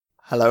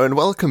Hello and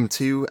welcome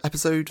to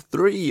episode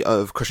 3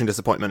 of Crushing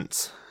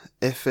Disappointment.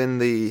 If in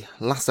the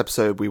last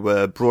episode we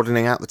were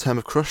broadening out the term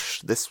of crush,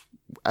 this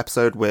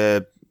episode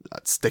we're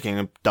sticking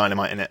a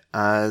dynamite in it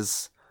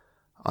as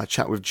I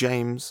chat with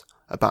James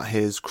about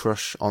his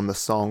crush on the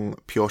song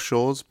Pure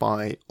Shores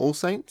by All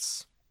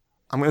Saints.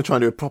 I'm going to try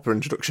and do a proper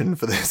introduction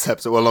for this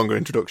episode, or a longer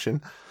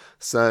introduction.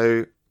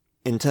 So,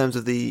 in terms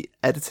of the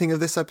editing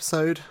of this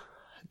episode,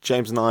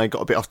 James and I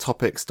got a bit off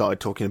topic, started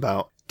talking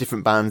about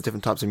different bands,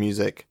 different types of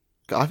music.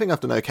 I think I've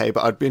done okay,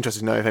 but I'd be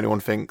interested to know if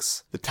anyone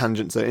thinks the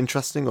tangents are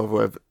interesting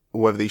or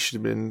whether these should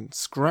have been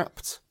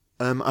scrapped.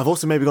 I've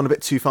also maybe gone a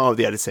bit too far with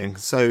the editing.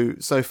 So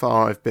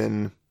far I've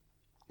been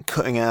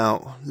cutting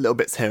out little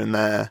bits here and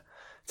there,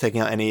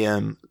 taking out any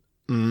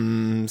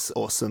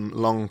or some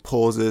long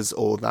pauses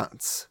or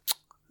that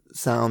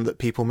sound that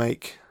people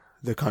make,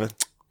 the kind of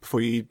before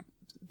you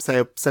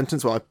say a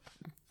sentence. Well,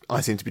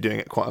 I seem to be doing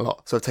it quite a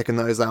lot, so I've taken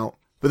those out.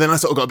 But then I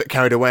sort of got a bit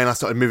carried away and I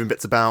started moving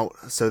bits about.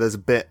 So there's a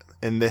bit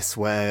in this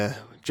where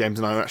James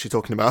and I were actually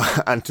talking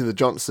about Anthony the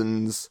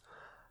Johnsons.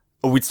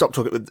 Or we'd stopped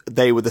talking,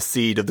 they were the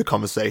seed of the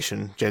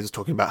conversation. James was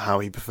talking about how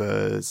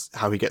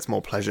he gets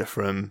more pleasure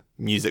from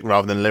music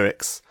rather than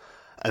lyrics.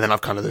 And then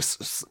I've kind of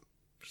just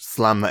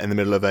slammed that in the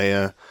middle of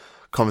a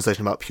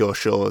conversation about Pure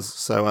Shores.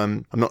 So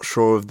I'm not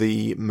sure of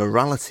the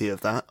morality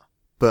of that.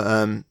 But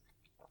I'm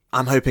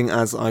hoping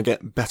as I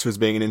get better as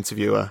being an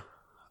interviewer,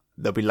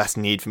 there'll be less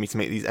need for me to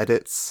make these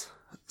edits.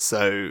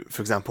 So,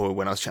 for example,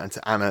 when I was chatting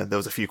to Anna, there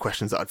was a few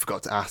questions that I'd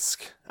forgot to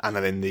ask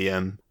Anna in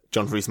the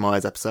John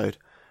Rhys-Meyers episode.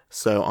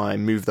 So I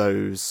moved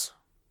those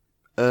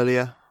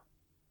earlier.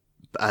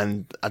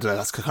 And I don't know,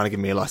 that's kind of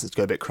given me a license to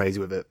go a bit crazy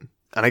with it.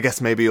 And I guess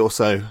maybe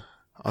also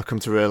I've come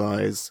to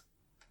realise,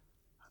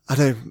 I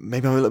don't know,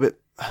 maybe I'm a little bit,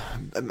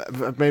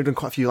 I've maybe done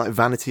quite a few like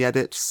vanity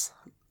edits.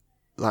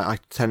 Like I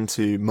tend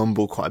to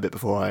mumble quite a bit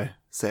before I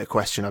say a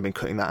question. I've been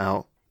cutting that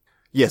out.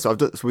 Yeah, so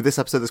with this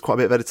episode, there's quite a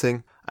bit of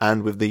editing,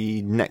 and with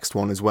the next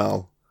one as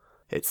well,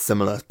 it's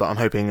similar, but I'm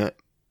hoping that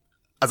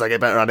as I get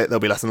better at it, there'll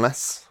be less and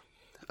less.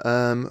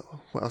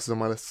 What else is on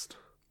my list?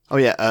 Oh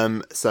yeah,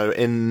 so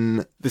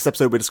in this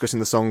episode, we're discussing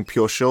the song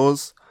Pure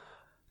Shores.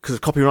 Because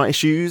of copyright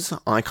issues,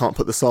 I can't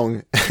put the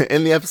song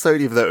in the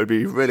episode, even though it would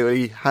be really,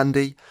 really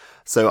handy.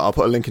 So I'll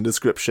put a link in the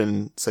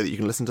description so that you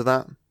can listen to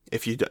that,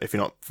 if you're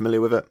not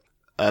familiar with it.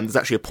 There's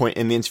actually a point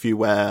in the interview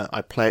where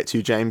I play it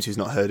to James, who's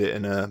not heard it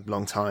in a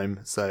long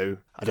time. So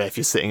I don't know if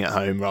you're sitting at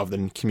home rather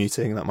than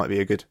commuting, that might be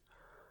a good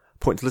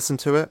point to listen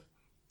to it.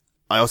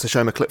 I also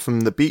show him a clip from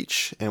The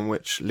Beach, in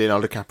which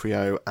Leonardo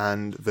DiCaprio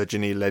and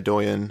Virginie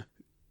Ledoyen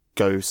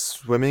go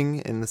swimming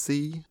in the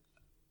sea.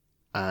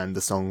 And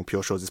the song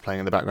Pure Shores is playing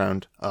in the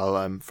background.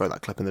 I'll throw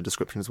that clip in the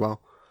description as well.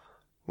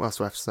 What else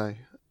do I have to say?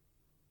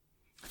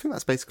 I think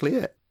that's basically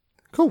it.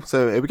 Cool,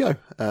 so here we go.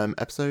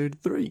 Episode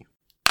 3.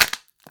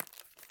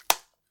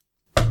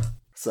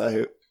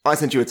 So I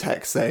sent you a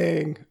text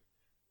saying,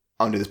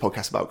 I'm doing this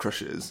podcast about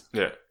crushes.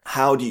 Yeah.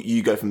 How do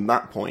you go from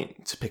that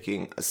point to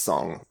picking a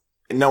song?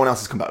 No one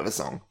else has come back with a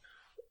song.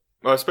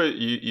 Well, I suppose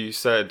you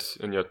said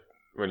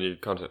when you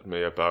contacted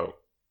me about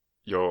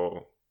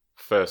your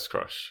first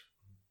crush.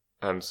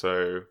 And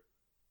so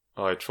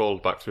I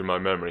trawled back through my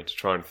memory to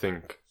try and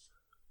think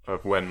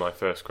of when my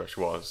first crush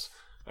was.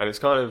 And it's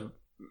kind of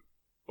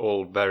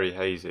all very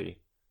hazy.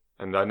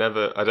 And I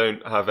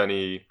don't have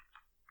any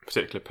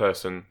particular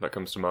person that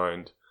comes to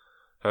mind.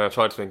 And I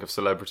tried to think of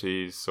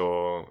celebrities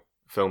or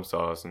film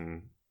stars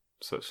and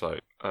such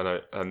like,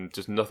 and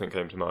just nothing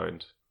came to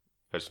mind.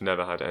 I just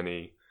never had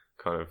any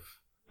kind of,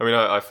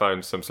 I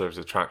found some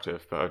celebrities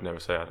attractive, but I'd never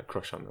say I had a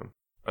crush on them.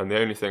 And the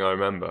only thing I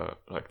remember,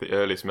 like the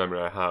earliest memory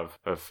I have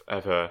of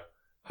ever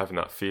having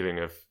that feeling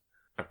of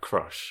a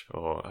crush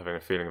or having a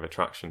feeling of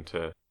attraction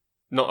to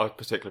not a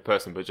particular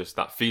person, but just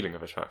that feeling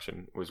of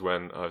attraction, was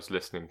when I was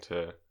listening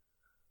to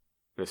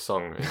this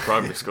song in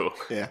primary school.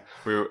 Yeah.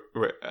 When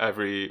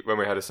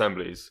we had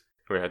assemblies,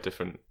 we had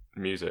different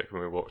music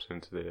when we walked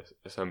into the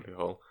assembly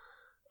hall,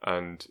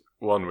 and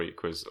one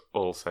week was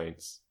All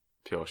Saints,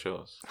 Pure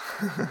Shores.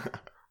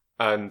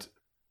 And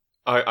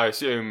I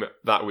assume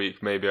that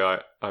week maybe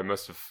I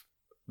must have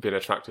been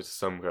attracted to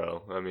some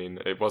girl.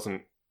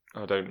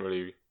 I don't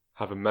really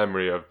have a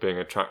memory of being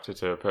attracted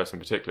to a person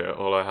in particular.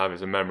 All I have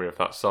is a memory of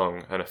that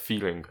song and a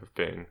feeling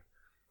of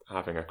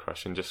having a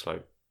crush, and just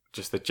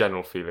the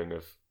general feeling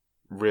of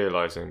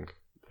realising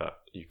that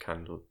you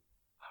can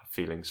have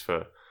feelings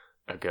for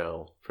a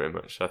girl, pretty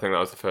much. I think that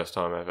was the first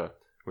time I ever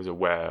was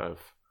aware of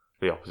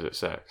the opposite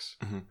sex,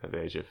 at the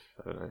age of,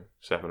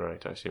 7 or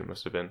 8, I assume it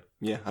must have been.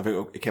 Yeah, I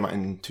think it came out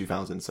in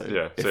 2000, so...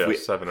 Yeah,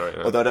 7 or 8.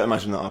 Then. Although I don't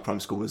imagine that our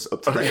primary school was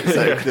up to date,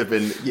 so it could have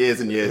been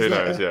years and years Who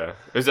later. knows, yeah.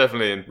 It was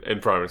definitely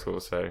in primary school,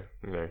 so,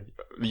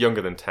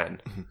 younger than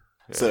 10. Mm-hmm.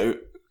 Yeah. So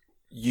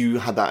you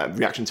had that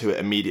reaction to it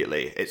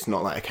immediately. It's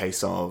not like a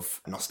case of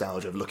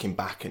nostalgia, of looking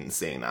back and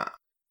seeing that.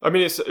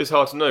 It's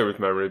hard to know with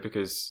memory,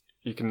 because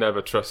you can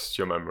never trust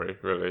your memory,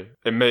 really.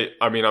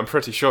 I'm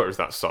pretty sure it was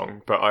that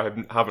song, but I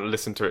haven't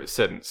listened to it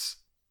since.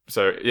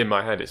 So in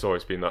my head, it's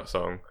always been that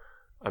song,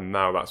 and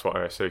now that's what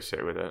I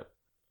associate with it.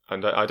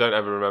 And I don't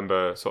ever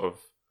remember sort of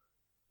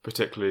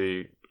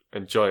particularly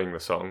enjoying the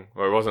song,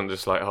 or it wasn't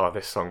just like, oh,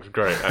 this song's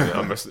great and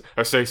I'm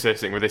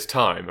associating with this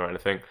time or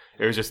anything.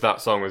 It was just that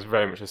song was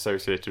very much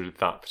associated with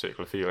that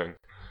particular feeling.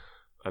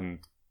 And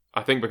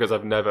I think because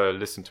I've never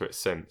listened to it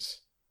since,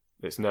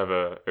 it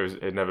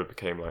never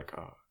became like,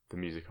 oh, the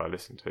music I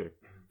listened to.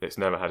 It's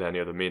never had any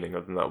other meaning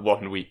other than that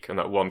one week and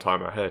that one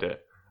time I heard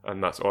it,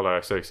 and that's all I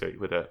associate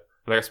with it.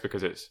 And I guess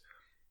because it's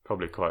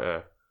probably quite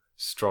a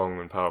strong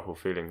and powerful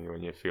feeling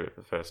when you feel it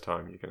for the first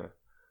time, you're going to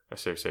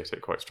associate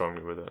it quite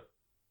strongly with it.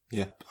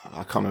 Yeah,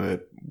 I can't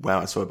remember where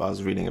I saw it, but I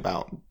was reading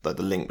about the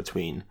link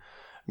between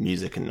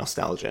music and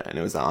nostalgia, and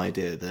it was that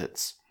idea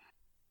that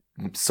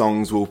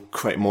songs will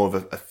create more of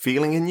a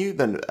feeling in you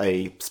than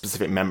a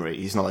specific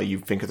memory. It's not like you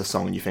think of the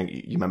song and you think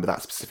you remember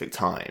that specific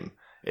time.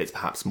 It's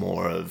perhaps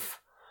more of,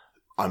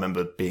 I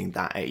remember being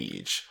that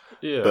age.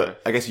 Yeah.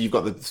 But I guess you've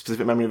got the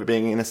specific memory of it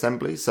being in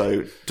assembly,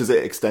 so does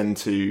it extend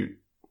to,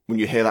 when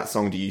you hear that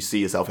song, do you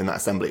see yourself in that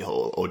assembly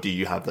hall, or do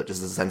you have that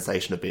just a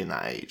sensation of being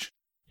that age?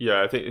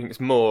 Yeah, I think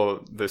it's more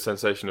the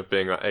sensation of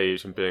being that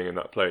age and being in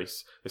that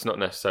place. It's not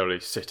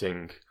necessarily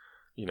sitting,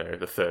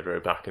 the third row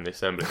back in the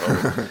assembly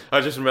hall.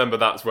 I just remember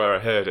that's where I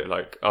heard it,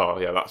 like, oh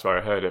yeah, that's where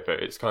I heard it,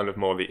 but it's kind of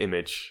more the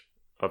image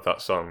of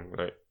that song.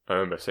 Like, I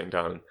remember sitting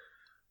down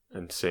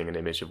and seeing an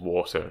image of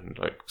water and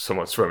like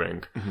someone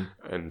swimming,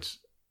 and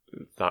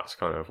that's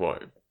kind of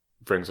what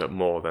brings up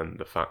more than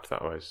the fact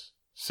that I was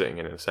sitting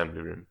in an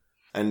assembly room.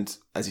 And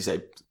as you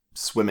say,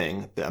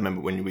 swimming, I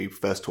remember when we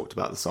first talked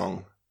about the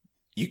song,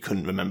 you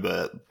couldn't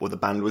remember what the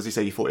band was. You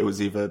say you thought it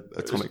was either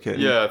Atomic Kitten.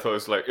 Yeah, I thought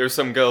it was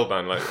some girl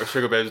band, like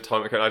Sugar Babes,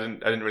 Atomic Kitten.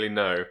 I didn't really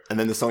know. And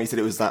then the song, you said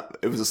it was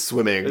a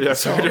swimming. Yeah,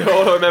 song. So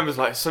all I remember is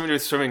like somebody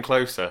was swimming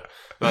closer.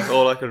 That's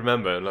all I could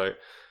remember. And like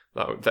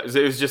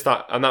it was just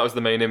that, and that was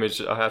the main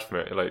image I had from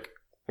it. Like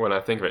when I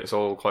think of it, it's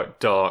all quite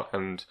dark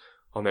and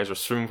on the edge of a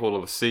swimming pool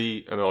or the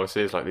sea, and all I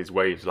see is like these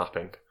waves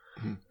lapping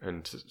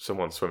and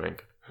someone swimming.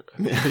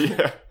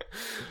 Yeah.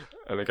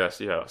 And I guess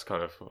that's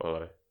kind of all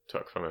I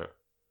took from it.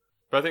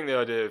 But I think the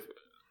idea of,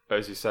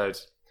 as you said,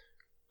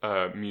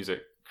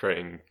 music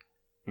creating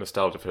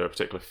nostalgia for a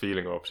particular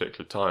feeling or a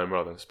particular time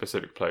rather than a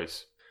specific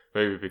place,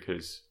 maybe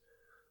because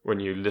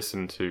when you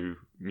listen to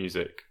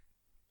music,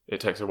 it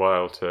takes a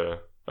while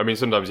to... I mean,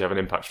 sometimes you have an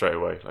impact straight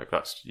away, like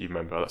you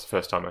remember, that's the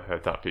first time I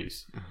heard that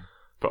piece.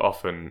 But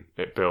often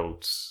it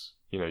builds,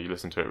 you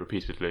listen to it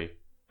repeatedly,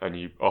 and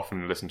you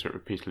often listen to it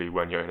repeatedly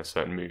when you're in a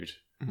certain mood.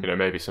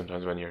 Maybe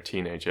sometimes when you're a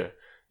teenager,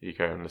 you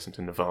go and listen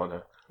to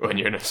Nirvana when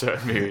you're in a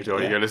certain mood,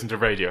 or you go listen to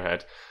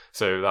Radiohead.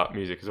 So that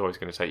music is always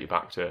going to take you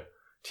back to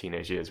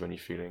teenage years when you're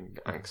feeling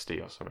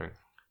angsty or something.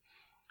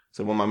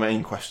 So one of my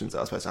main questions that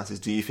I was supposed to ask is,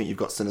 do you think you've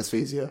got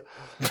synesthesia?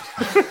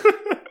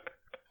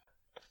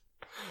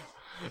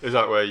 Is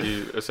that where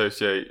you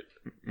associate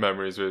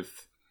memories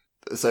with...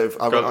 So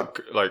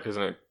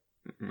isn't it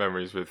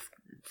memories with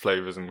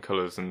flavours and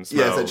colours and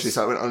smells? Yeah, essentially.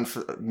 So I went on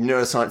for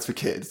neuroscience for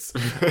kids,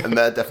 and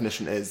their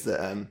definition is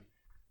that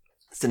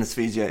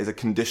synesthesia is a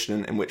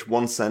condition in which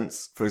one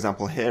sense, for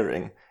example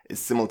hearing, is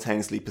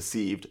simultaneously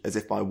perceived as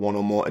if by one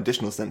or more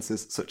additional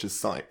senses, such as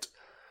sight.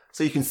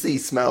 So you can see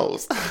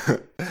smells.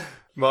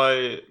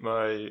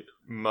 My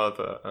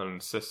mother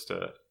and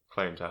sister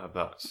claim to have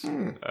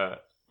that.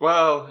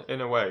 Well,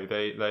 in a way,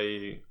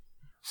 they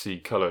see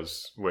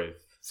colours with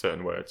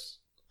certain words.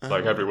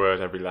 Like every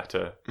word, every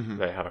letter,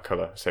 they have a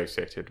colour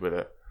associated with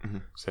it.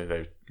 So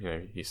they,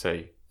 you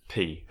say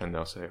P and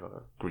they'll say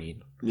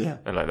green. Yeah.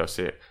 And like they'll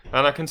see it.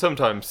 And I can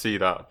sometimes see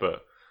that,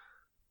 but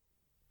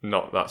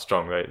not that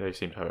strong. They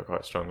seem to have it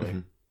quite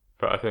strongly.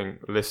 But I think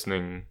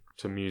listening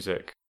to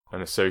music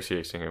and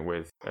associating it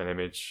with an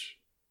image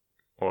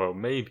or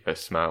maybe a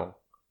smell,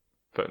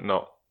 but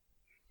not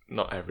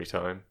every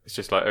time. It's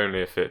just like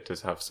only if it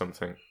does have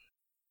something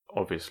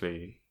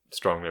obviously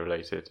strongly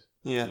related.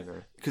 Yeah,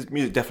 because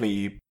music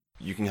definitely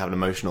you can have an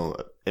emotional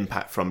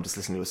impact from just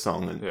listening to a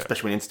song, and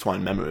especially when you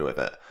intertwine memory with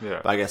it. Yeah.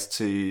 But I guess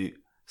to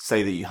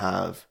say that you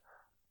have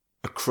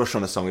a crush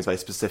on a song is very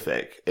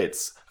specific.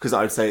 It's because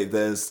I would say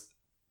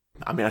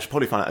I should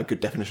probably find out a good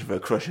definition for a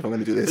crush if I'm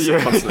going to do this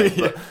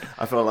constantly. But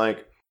I feel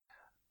like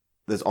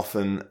there's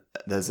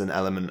an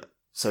element.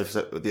 So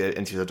the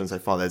interviews I've done so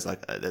far, there's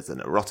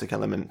an erotic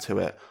element to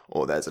it,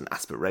 or there's an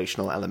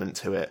aspirational element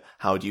to it.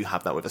 How do you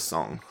have that with a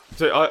song?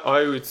 So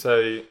I would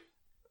say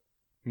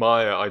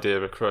my idea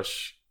of a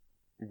crush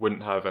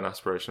wouldn't have an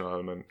aspirational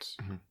element.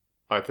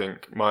 I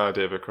think my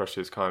idea of a crush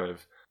is kind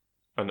of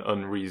an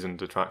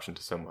unreasoned attraction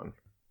to someone.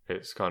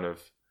 It's kind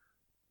of,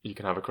 you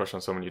can have a crush on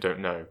someone you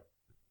don't know.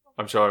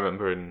 I'm sure I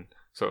remember in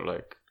sort of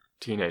like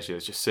teenage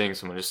years just seeing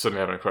someone, just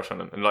suddenly having a crush on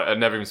them, and like I'd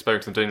never even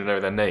spoken to them, didn't even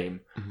know their name,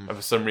 and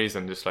for some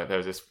reason just like there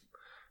was this,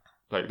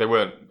 like they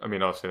weren't, I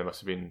mean obviously they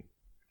must have been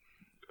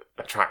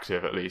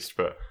attractive at least,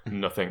 but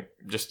nothing,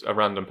 just a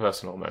random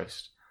person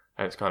almost.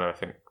 And it's kind of, I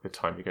think, the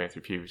time you're going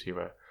through puberty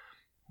where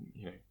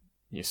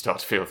you start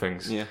to feel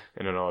things in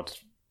an odd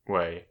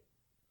way.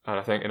 And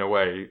I think in a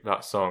way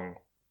that song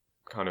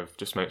kind of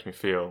just makes me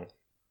feel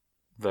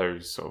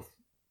those sort of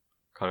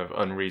kind of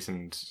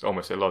unreasoned,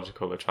 almost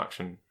illogical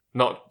attraction,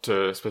 not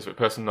to a specific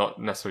person, not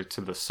necessarily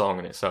to the song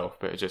in itself,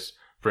 but it just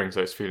brings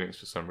those feelings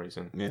for some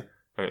reason. Yeah.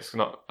 And it's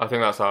not. I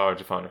think that's how I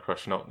define a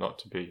crush. Not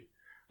to be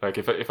like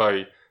if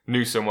I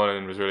knew someone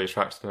and was really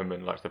attracted to them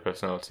and liked their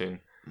personality and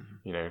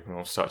you know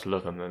I started to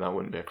love them, then that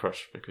wouldn't be a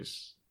crush,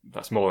 because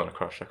that's more than a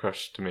crush. A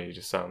crush to me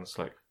just sounds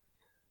like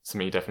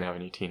something you definitely have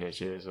in your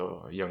teenage years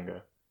or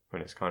younger,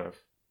 when it's kind of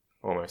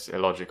almost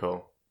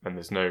illogical and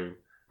there's no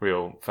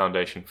real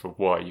foundation for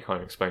why. You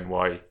can't explain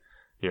why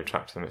you're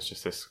attracted to them. It's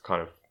just this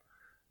kind of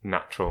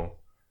natural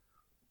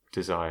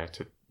desire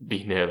to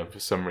be near them for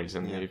some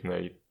reason, even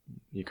though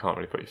you can't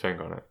really put your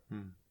finger on it.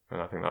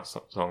 And I think that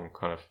song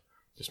kind of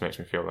just makes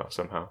me feel that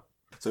somehow.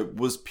 So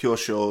was Pure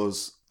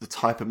Shores the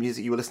type of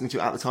music you were listening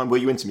to at the time? Were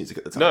you into music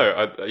at the time?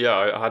 No,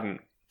 I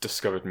hadn't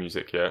discovered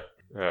music yet.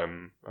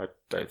 I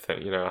don't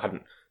think, I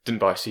didn't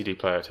buy a CD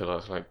player till I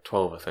was like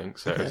 12, I think.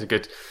 So it was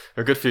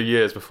a good few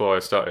years before I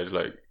started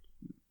like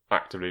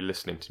actively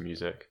listening to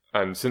music.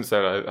 And since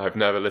then, I've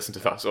never listened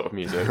to that sort of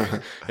music.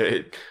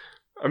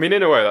 I mean,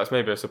 in a way, that's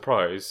maybe a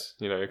surprise,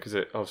 because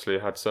it obviously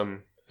had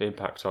some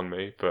impact on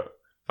me. But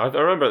I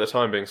remember at the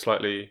time being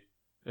slightly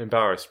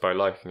embarrassed by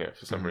liking it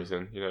for some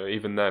reason.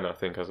 Even then, I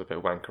think I was a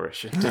bit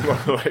wankerish and didn't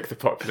want to like the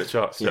popular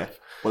chart stuff. Yeah.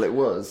 Well, it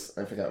was.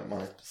 I forget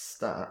my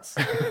stats.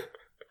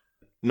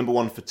 Number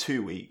 1 for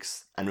 2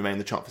 weeks and remained in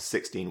the chart for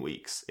 16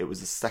 weeks. It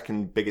was the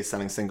second biggest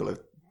selling single of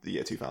the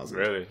year 2000.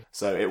 Really?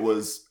 So it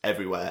was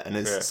everywhere. And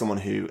as someone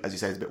who, as you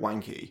say, is a bit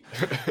wanky,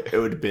 it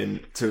would have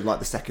been to like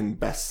the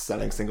second best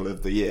selling single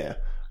of the year.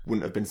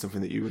 Wouldn't have been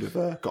something that you would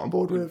have got on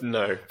board with.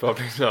 No,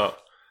 probably not.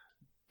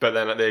 But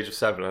then at the age of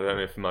 7, I don't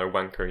know if my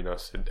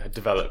wankeriness had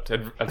developed,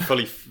 had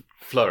fully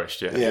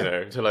flourished yet,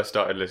 until I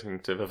started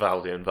listening to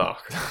Vivaldi and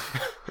Bach.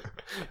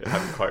 It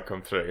hadn't quite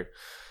come through.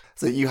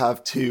 So you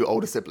have 2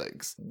 older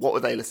siblings. What were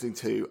they listening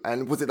to?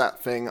 And was it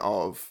that thing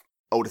of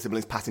older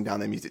siblings passing down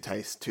their music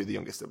taste to the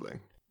younger sibling?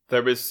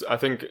 I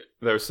think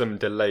there was some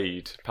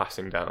delayed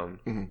passing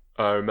down.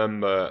 I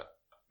remember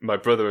my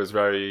brother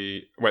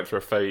went through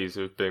a phase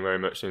of being very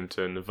much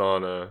into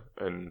Nirvana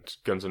and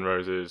Guns N'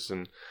 Roses,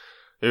 and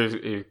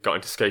he got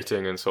into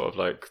skating and sort of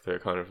like the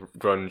kind of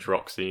grunge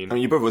rock scene. I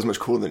mean, your brother was much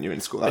cooler than you in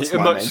school. That's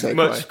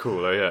much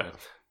cooler, yeah.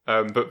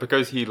 But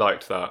because he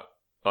liked that,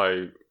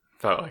 I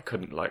felt I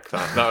couldn't like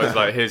that. That was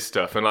like his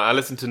stuff. And like I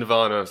listened to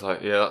Nirvana and I was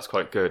like, yeah, that's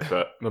quite good,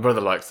 but my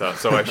brother likes that,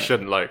 so I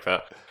shouldn't like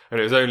that. And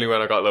it was only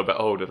when I got a little bit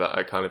older that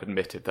I kind of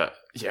admitted that,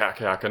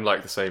 I can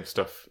like the same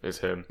stuff as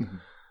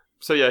him.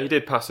 So yeah, he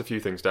did pass a few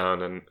things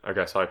down, and I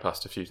guess I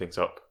passed a few things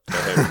up.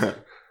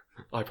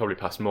 I probably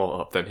passed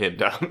more up than him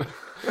down.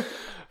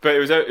 But it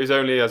was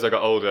only as I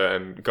got older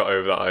and got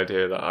over that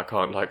idea that I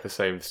can't like the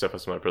same stuff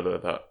as my brother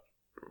that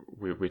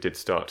we did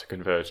start to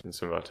converge in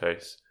some of our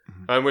tastes.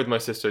 And with my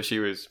sister,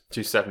 she's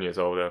 7 years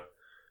older,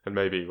 and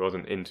maybe I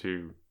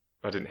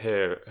didn't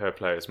hear her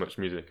play as much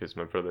music as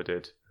my brother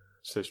did.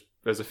 So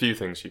there's a few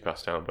things she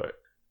passed down, but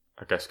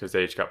I guess because the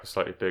age gap was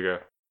slightly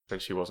bigger,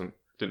 and she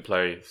didn't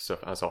play stuff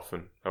as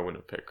often, I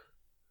wouldn't have picked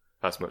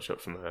as much up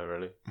from her,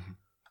 really.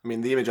 I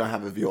mean, the image I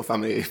have of your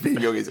family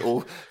being young is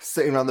all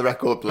sitting around the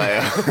record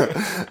player,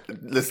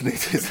 listening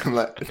to some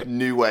like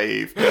new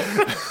wave.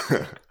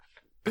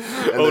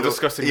 All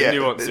discussing the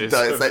nuances.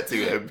 Dissecting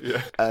him.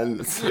 Yeah.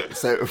 And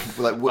so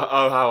like...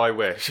 how I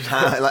wish.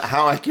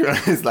 How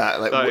accurate is that?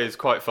 Like, that is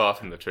quite far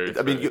from the truth.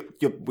 I mean,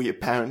 were your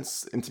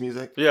parents into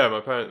music?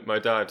 Yeah, my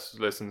dad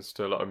listens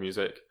to a lot of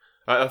music.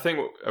 I think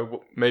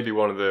maybe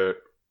one of the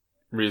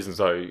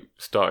reasons I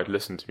started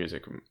listening to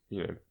music,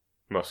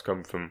 must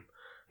come from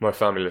my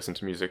family listening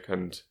to music,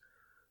 and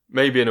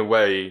maybe in a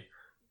way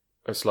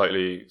a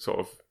slightly sort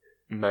of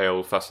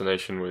male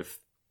fascination with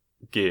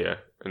gear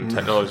and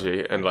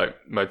technology. And like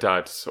my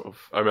dad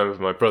I remember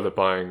my brother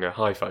buying a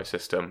hi-fi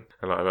system,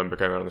 and like, I remember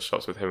going around the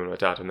shops with him and my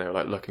dad, and they were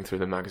like looking through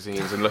the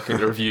magazines and looking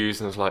at the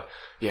reviews, and I was like,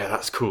 yeah,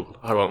 that's cool,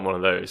 I want one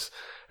of those.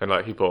 And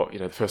like he bought,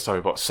 the first time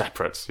he bought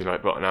separates, he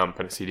bought an amp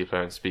and a CD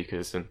player and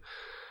speakers, and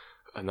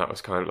that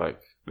was kind of like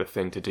the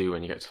thing to do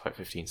when you get to like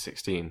 15,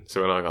 16.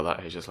 So when I got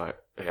that age, it's like,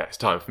 yeah, it's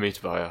time for me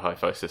to buy a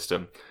hi-fi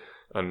system.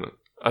 And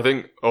I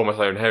think almost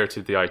I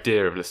inherited the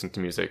idea of listening to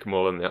music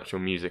more than the actual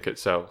music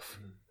itself,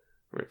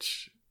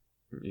 which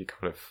you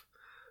kind of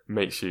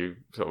makes you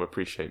sort of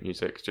appreciate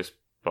music just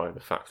by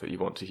the fact that you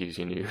want to use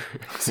your new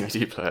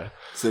CD player.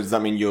 So does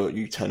that mean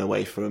you turn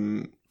away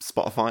from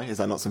Spotify? Is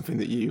that not something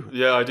that you...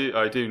 Yeah, I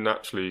do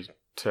naturally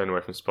turn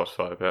away from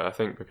Spotify a bit, I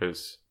think,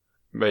 because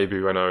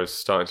maybe when I was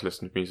starting to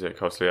listen to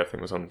music, obviously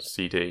everything was on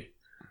CD,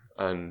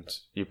 and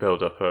you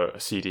build up a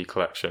CD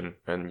collection,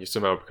 and you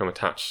somehow become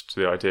attached to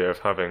the idea of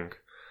having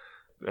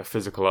a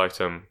physical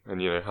item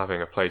and, having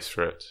a place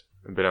for it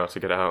and being able to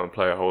get it out and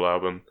play a whole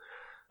album.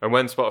 And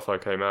when Spotify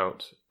came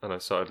out and I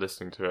started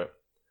listening to it,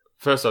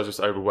 first I was just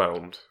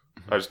overwhelmed.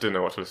 I just didn't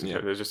know what to listen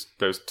to.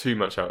 There was too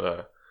much out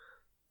there.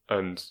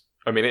 And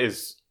I mean, it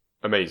is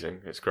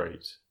amazing. It's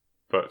great.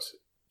 But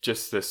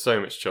just there's so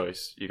much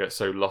choice. You get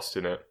so lost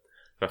in it.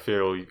 I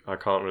feel I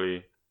can't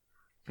really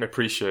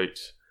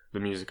appreciate the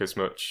music as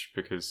much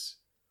because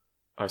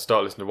I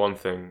start listening to one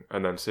thing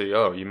and then see,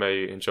 you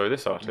may enjoy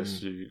this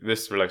artist,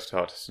 this related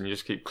artist, and you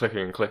just keep clicking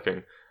and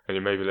clicking, and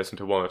you maybe listen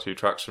to 1 or 2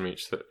 tracks from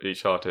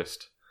each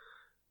artist,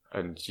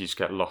 and you just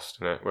get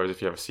lost in it. Whereas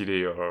if you have a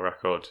CD or a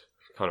record,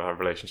 you kind of have a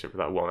relationship with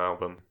that one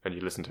album, and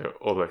you listen to it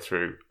all the way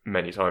through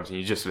many times, and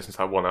you just listen to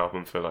that one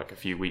album for like a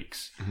few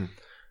weeks,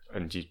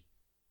 and you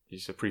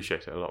just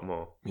appreciate it a lot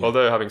more. Yeah.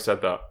 Although, having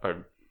said that,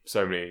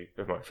 so many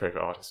of my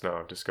favourite artists now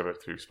I've discovered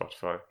through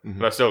Spotify.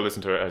 And I still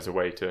listen to it as a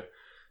way to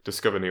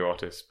discover new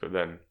artists, but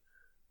then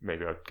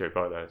maybe I'd go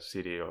buy their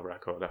CD or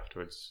record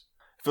afterwards.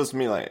 It feels to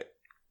me like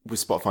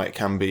with Spotify it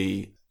can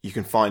be, you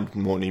can find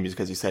more new music,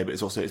 as you say, but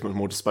it's much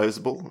more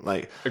disposable.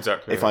 Like,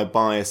 exactly. If I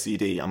buy a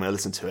CD, I'm going to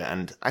listen to it,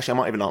 and actually I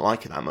might even not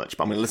like it that much,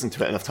 but I'm going to listen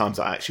to it enough times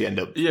that I actually end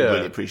up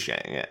really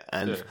appreciating it.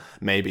 And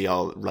maybe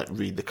I'll like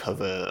read the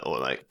cover or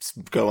like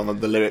go on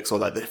the lyrics or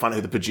like find out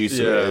who the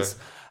producer is.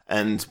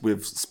 And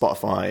with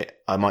Spotify,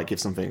 I might give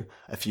something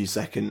a few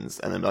seconds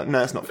and then be like,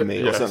 no, it's not for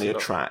me, or certainly a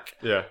track,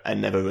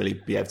 and never really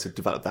be able to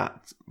develop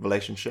that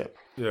relationship.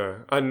 Yeah,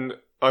 and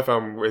I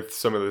found with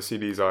some of the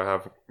CDs I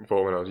have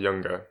bought when I was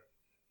younger,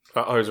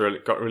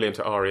 got really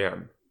into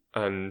REM,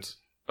 and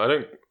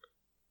it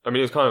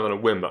was kind of on a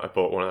whim that I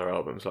bought one of their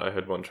albums. Like I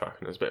heard one track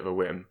and it was a bit of a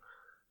whim,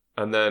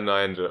 and then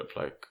I ended up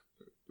I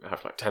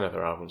have 10 of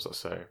their albums or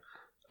so.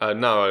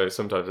 Now I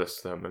sometimes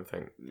listen to them and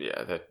think,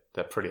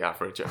 they're pretty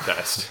average at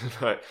best.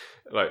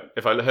 like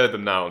if I heard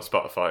them now on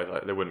Spotify,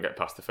 like they wouldn't get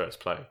past the first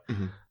play.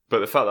 Mm-hmm. But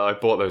the fact that I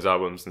bought those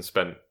albums and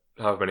spent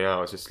however many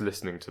hours just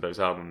listening to those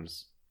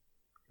albums,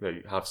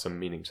 they have some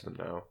meaning to them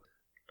now.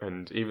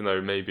 And even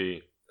though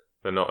maybe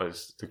they're not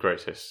as the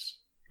greatest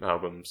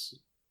albums,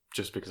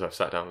 just because I've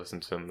sat down and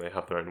listened to them, they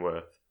have their own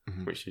worth,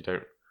 which you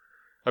don't.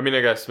 I mean,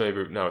 I guess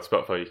maybe now with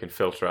Spotify you can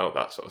filter out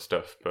that sort of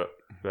stuff, but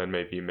then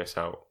maybe you miss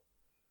out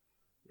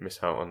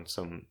on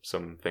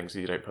some things that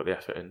you don't put the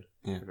effort in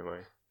a way.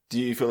 Do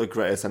you feel a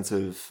greater sense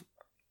of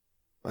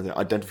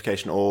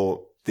identification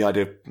or the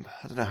idea of,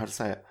 I don't know how to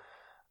say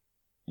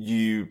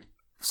it,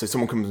 so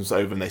someone comes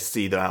over and they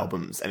see their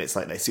albums and it's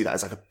like they see that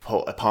as like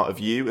a part of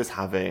you as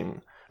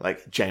having,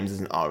 like, James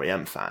is an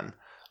REM fan,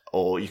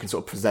 or you can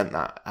sort of present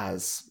that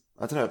as,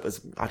 I don't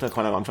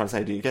quite know what I'm trying to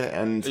say, do you get it?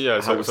 And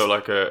it's also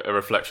like a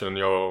reflection on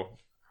your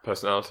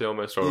personality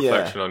almost, or a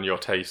reflection on your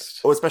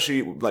taste. Or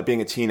especially like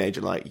being a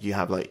teenager, like you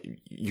have like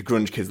you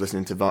grunge kids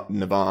listening to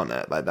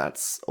Nirvana, like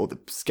that's, or the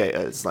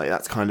skaters, like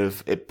that's kind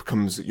of, it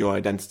becomes your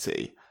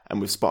identity. And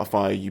with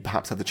Spotify you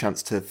perhaps have the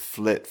chance to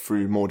flit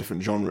through more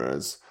different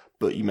genres,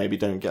 but you maybe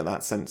don't get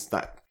that sense,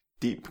 that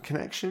deep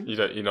connection.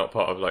 You're not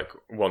part of like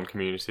one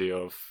community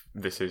of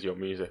this is your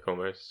music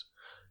almost.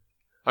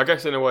 I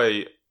guess in a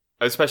way,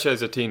 especially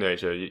as a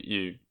teenager,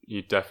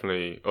 you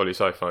definitely, or at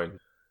least I find,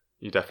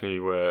 you definitely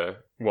were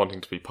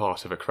wanting to be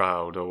part of a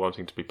crowd or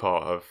wanting to be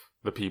part of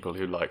the people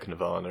who like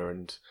Nirvana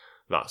and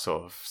that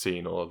sort of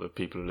scene, or the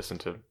people who listen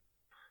to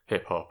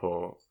hip hop,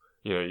 or,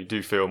 you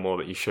do feel more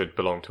that you should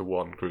belong to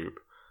one group.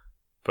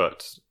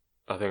 But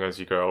I think as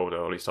you grow older,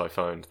 or at least I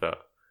find that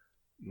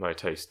my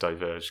tastes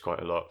diverged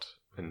quite a lot,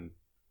 and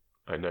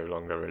I no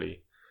longer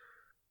really.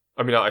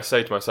 I mean, I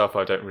say to myself,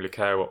 I don't really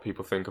care what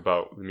people think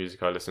about the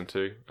music I listen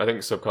to. I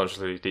think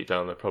subconsciously, deep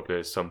down, there probably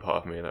is some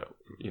part of me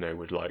that,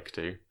 would like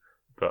to.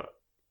 But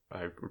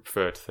I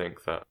prefer to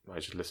think that I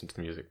just listen to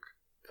the music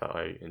that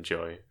I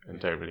enjoy and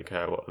don't really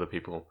care what other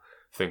people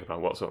think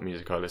about what sort of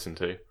music I listen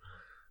to.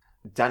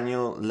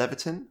 Daniel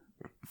Levitin,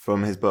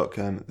 from his book,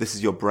 This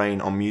Is Your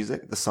Brain on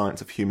Music, The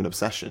Science of Human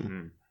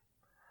Obsession,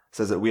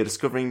 says that we are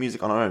discovering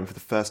music on our own for the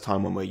first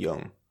time when we're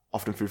young.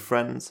 Often through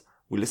friends,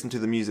 we listen to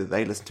the music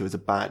they listen to as a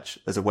badge,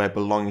 as a way of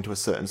belonging to a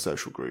certain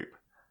social group.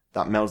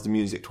 That melds the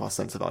music to our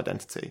sense of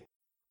identity.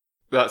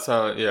 That's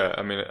I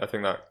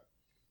think that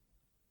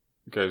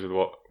goes with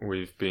what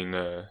we've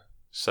been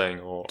saying,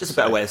 or just a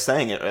better way of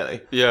saying it,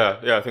 really. Yeah,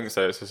 I think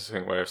so. It's a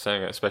succinct way of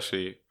saying it,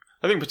 especially,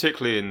 I think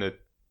particularly in the,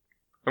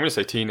 I'm going to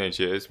say teenage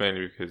years,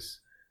 mainly because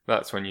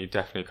that's when you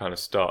definitely kind of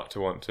start to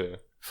want to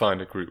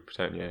find a group,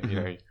 don't you? Mm-hmm.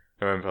 I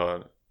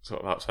remember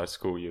sort of outside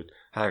school, you'd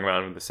hang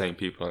around with the same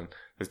people, and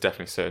there's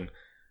definitely certain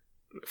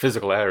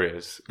physical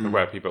areas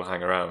where people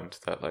hang around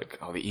that, like,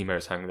 the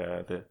emos hang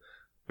there,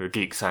 the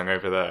geeks hang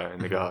over there in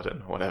the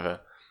garden, or whatever,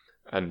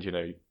 and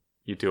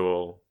you do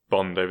all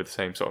bond over the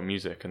same sort of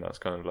music, and that's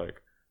kind of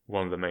like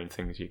one of the main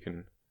things you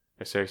can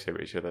associate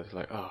with each other. It's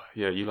like,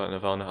 you like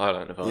Nirvana, I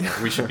like Nirvana,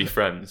 we should be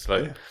friends.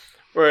 Like,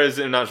 whereas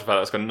in actual fact,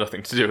 that's got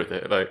nothing to do with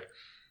it. Like,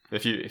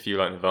 if you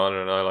like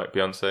Nirvana and I like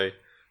Beyonce,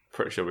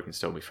 pretty sure we can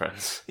still be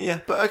friends. Yeah,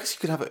 but I guess you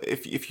could have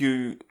if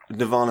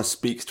Nirvana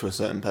speaks to a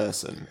certain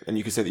person, and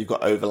you could say that you've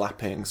got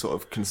overlapping sort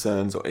of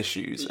concerns or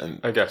issues. And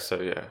I guess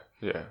so.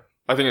 Yeah.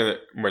 I think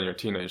that when you're a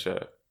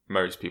teenager,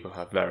 most people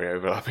have very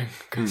overlapping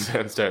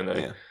concerns, don't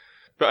they? Yeah.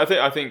 But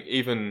I think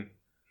even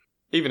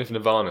if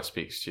Nirvana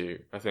speaks to you,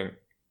 I think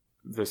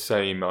the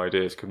same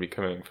ideas could be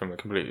coming from a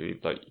completely,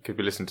 like, you could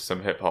be listening to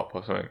some hip hop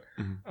or something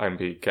and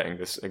be getting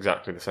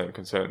exactly the same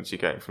concerns you're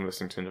getting from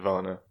listening to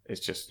Nirvana. It's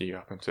just you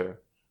happen to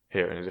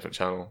hear it in a different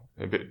channel.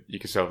 You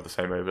could still have the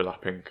same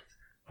overlapping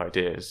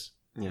ideas.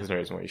 Yeah. There's no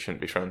reason why you shouldn't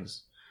be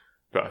friends.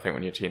 But I think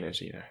when you're a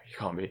teenager, you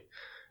can't be,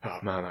 oh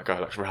man, that guy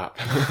likes rap.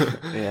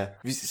 Yeah. Have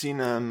you seen,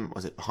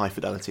 was it High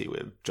Fidelity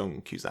with John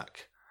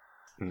Cusack?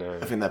 No.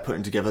 I think they're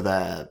putting together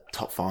their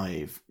top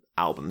 5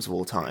 albums of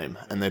all time,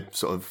 and they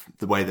sort of,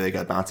 the way they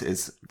go about it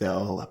is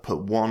they'll put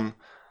one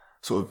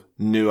sort of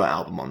newer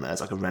album on there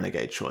as like a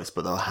renegade choice,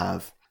 but they'll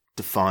have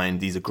defined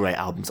these are great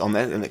albums on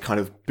there, and it kind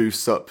of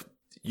boosts up.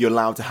 You're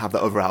allowed to have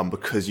that other album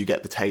because you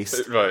get the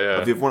taste. Right, yeah.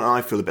 Of the one.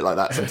 I feel a bit like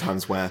that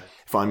sometimes, where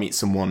if I meet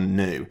someone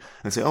new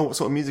and say, "Oh, what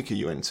sort of music are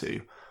you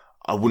into?"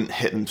 I wouldn't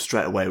hit them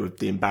straight away with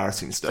the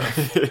embarrassing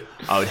stuff.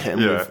 I would hit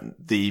them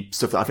with the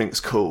stuff that I think is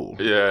cool.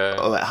 Yeah.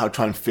 Or like how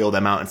try and feel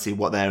them out and see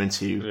what they're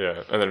into.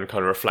 Yeah, and then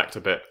kind of reflect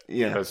a bit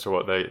as to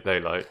what they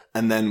like.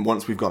 And then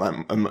once we've got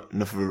that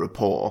enough of a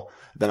rapport,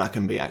 then I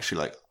can be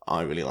actually like,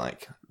 I really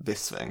like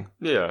this thing.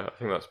 Yeah, I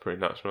think that's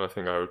pretty natural. I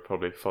think I would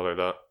probably follow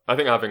that. I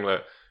think having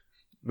like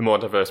the more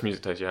diverse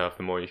music taste you have,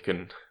 the more you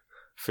can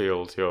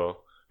field your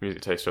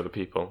music taste to other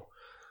people.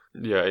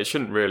 Yeah, it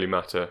shouldn't really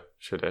matter,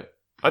 should it?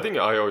 I think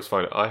I always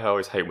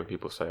hate when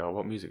people say, "Oh,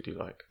 what music do you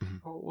like?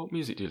 Mm-hmm. Oh, what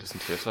music do you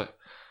listen to?" It's like,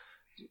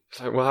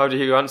 well, how do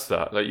you answer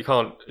that? Like, you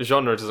can't.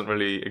 Genre doesn't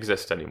really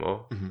exist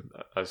anymore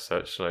as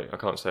such. Like, I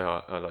can't say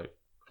I like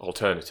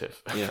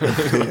alternative. Yeah.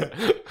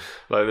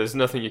 Like, there's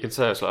nothing you can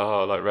say. It's like,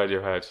 oh, I like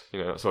Radiohead. You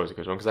know, that's always a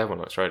good one because everyone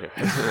likes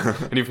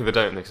Radiohead. And even if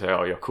they don't, they say,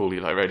 "Oh, you're cool.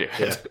 You like Radiohead."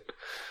 Yeah.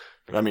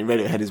 But I mean,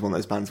 Radiohead is one of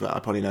those bands where I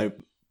probably know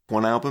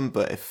one album,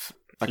 but if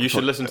you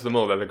should listen to them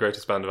all. They're the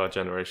greatest band of our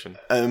generation.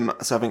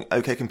 So I think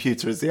OK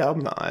Computer is the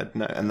album that I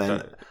know, and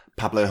then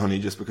Pablo Honey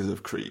just because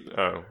of Creep.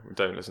 Oh,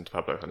 don't listen to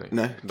Pablo Honey.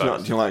 No,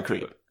 do you like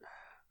Creep?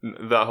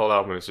 That whole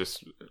album is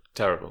just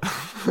terrible.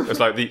 It's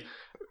like the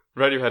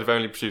Radiohead have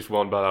only produced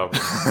one bad album,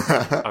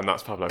 and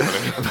that's Pablo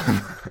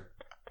Honey.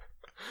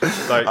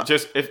 Like,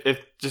 just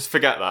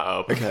forget that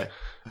album. Okay.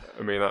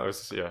 I mean, that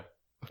was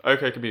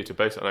OK Computer,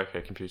 base it on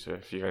OK Computer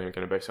if you're only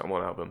going to base it on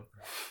one album.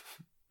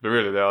 But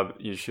really,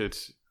 you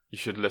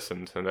should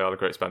listen to them. They are the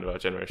greatest band of our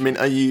generation. I mean,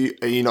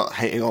 are you not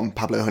hating on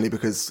Pablo Honey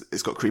because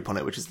it's got Creep on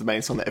it, which is the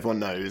main song that everyone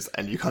knows,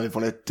 and you kind of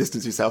want to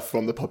distance yourself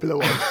from the popular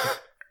one?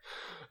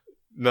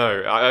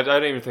 No, I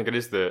don't even think it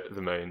is the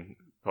main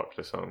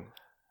popular song.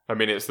 I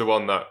mean, it's the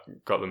one that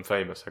got them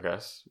famous, I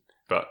guess.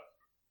 But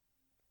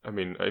I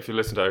mean, if you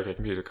listen to OK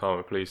Computer,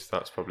 Karma Police,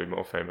 that's probably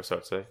more famous,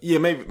 I'd say. Yeah,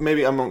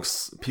 maybe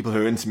amongst people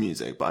who are into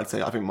music, but I'd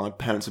say I think my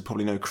parents would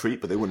probably know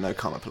Creep, but they wouldn't know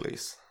Karma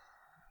Police.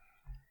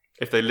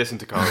 If they listen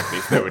to Karma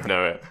Police, they would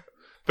know it.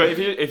 But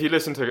if you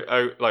listen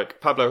to like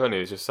Pablo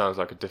Honey, it just sounds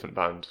like a different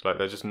band. Like,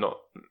 they're just not.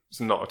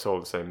 It's not at all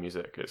the same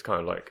music. It's kind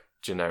of like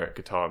generic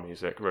guitar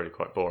music, really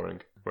quite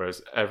boring.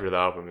 Whereas every other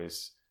album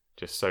is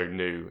just so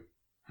new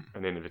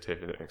and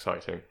innovative and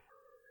exciting.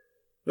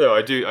 No,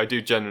 I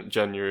do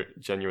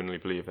genuinely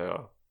believe they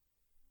are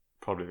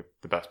probably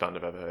the best band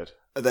I've ever heard.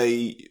 Are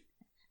they?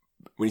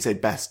 When you say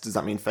best, does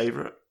that mean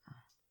favourite?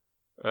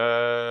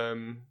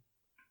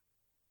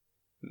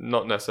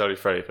 Not necessarily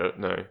favourite,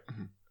 no.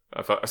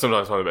 Mm-hmm.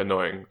 Sometimes I find it a bit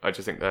annoying. I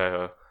just think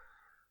they're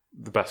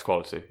the best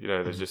quality. You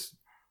know, they're just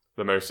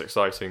the most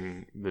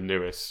exciting, the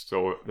newest,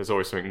 or there's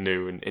always something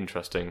new and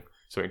interesting,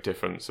 something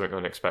different, something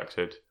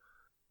unexpected.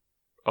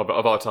 Of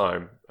our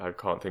time, I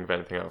can't think of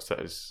anything else that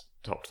has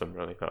topped them,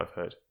 really, that I've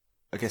heard.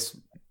 I guess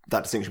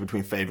that distinction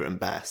between favourite and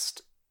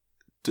best,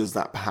 does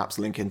that perhaps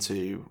link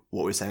into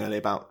what we were saying earlier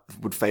about,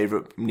 would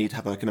favourite need to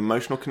have like an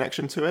emotional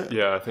connection to it?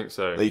 Yeah, I think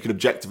so. Like, you could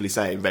objectively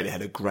say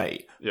Radiohead are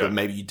great, but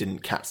maybe you didn't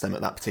catch them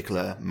at that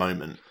particular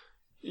moment.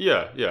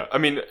 Yeah. I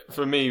mean,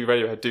 for me,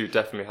 Radiohead do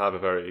definitely have a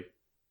very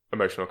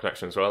emotional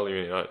connection as well. I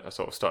mean, I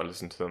sort of started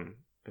listening to them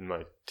in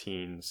my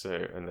teens,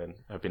 and then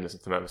I've been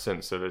listening to them ever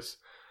since. So there's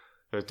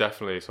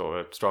definitely sort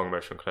of a strong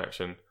emotional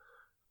connection.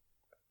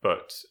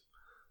 But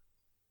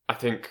I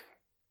think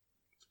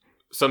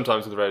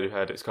sometimes with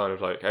Radiohead, it's kind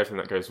of like everything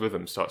that goes with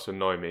them starts to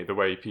annoy me. The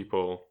way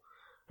people,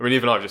 I mean,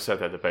 even I've just said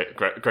they're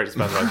the greatest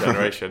band of our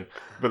generation,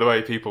 but the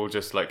way people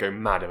just like go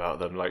mad about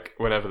them, like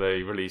whenever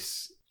they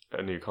release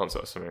a new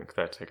concert or something,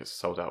 their tickets are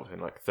sold out within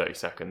like 30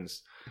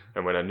 seconds.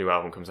 And when a new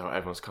album comes out,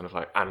 everyone's kind of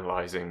like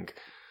analysing,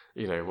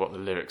 you know, what the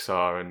lyrics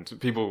are, and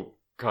people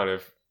kind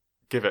of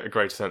give it a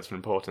greater sense of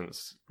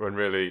importance when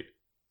really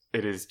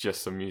it is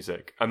just some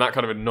music. And that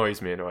kind of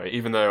annoys me in a way,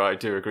 even though I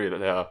do agree that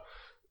they are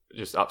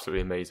just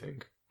absolutely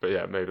amazing. But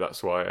yeah, maybe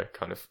that's why I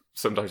kind of,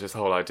 sometimes just the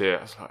whole idea,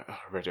 I was like,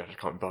 Radiohead, I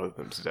can't bother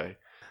them today.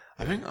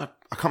 I think, I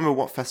can't remember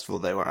what festival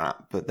they were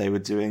at, but they were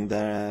doing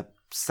their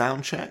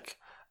sound check,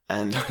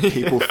 and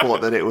people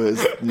thought that it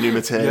was new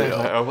material. Yeah,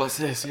 like, oh, what's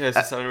this? Yes,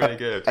 it sounded really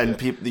good. And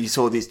people, you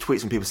saw these tweets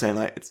from people saying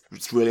like,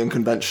 it's really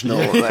unconventional.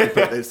 Like,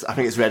 but I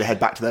think it's Radiohead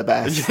back to their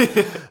best.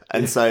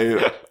 And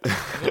so...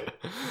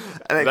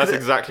 and that's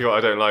exactly what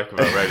I don't like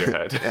about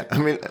Radiohead. Yeah, I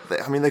mean,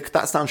 that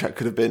soundtrack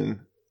could have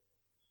been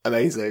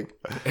amazing.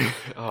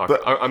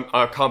 But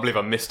I can't believe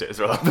I missed it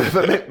as well.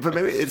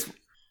 but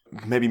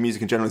maybe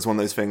music in general is one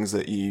of those things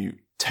that you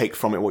take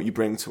from it what you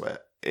bring to it.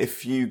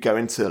 If you go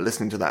into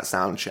listening to that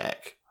sound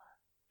check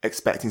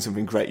expecting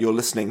something great, you're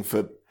listening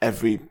for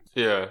every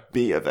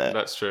beat of it.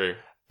 That's true.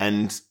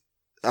 And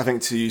I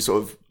think to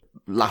sort of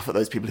laugh at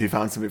those people who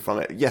found something from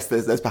it, yes,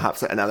 there's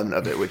perhaps an element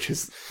of it which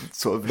is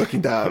sort of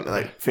looking down,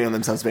 like feeling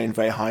themselves being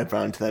very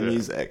highbrow to their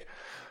music.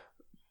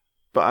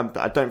 But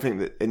I don't think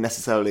that it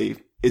necessarily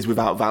is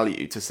without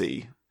value to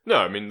see No,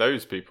 I mean,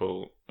 those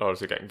people are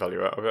also getting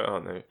value out of it,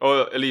 aren't they?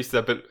 Or at least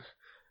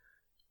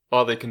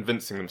are they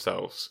convincing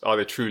themselves? Are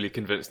they truly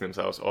convincing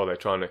themselves, or are they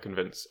trying to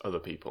convince other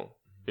people?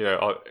 You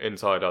know,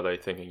 inside, are they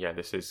thinking, yeah,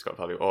 this has got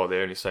value, or are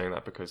they only saying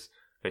that because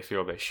they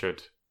feel they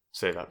should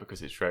say that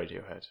because it's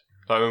Radiohead?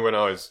 I remember when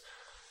I was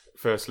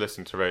first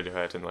listening to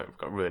Radiohead and like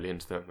got really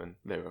into them, and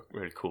they were a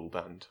really cool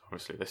band.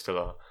 Obviously, they still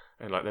are.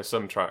 And like, there's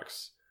some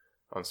tracks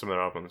on some of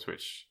their albums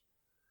which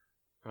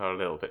are a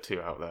little bit too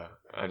out there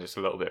and just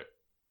a little bit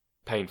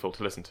painful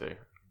to listen to.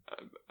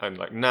 And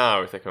like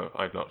now, if they come up,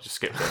 I'd not just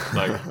skip them.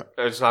 Like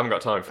I just haven't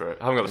got time for it.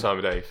 I haven't got the time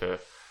of day for,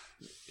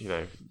 you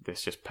know,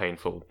 this just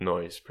painful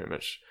noise, pretty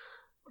much.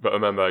 But I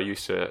remember I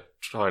used to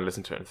try and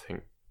listen to it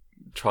and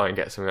try and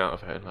get something out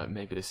of it. And like,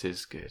 maybe this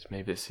is good,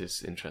 maybe this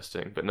is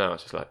interesting. But now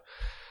it's just like,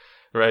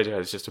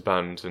 Radiohead is just a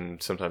band,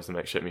 and sometimes they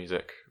make shit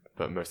music,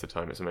 but most of the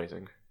time it's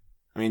amazing.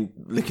 I mean,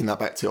 linking that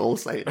back to All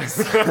Saints.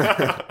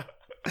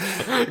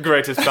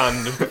 Greatest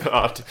band of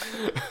art.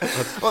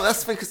 Well,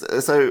 that's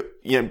because, so,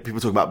 you know,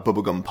 people talk about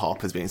bubblegum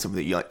pop as being something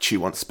that you like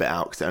chew on, spit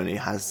out, because it only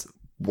has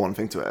one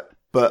thing to it.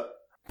 But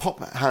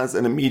pop has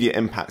an immediate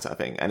impact, I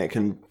think, and it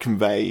can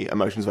convey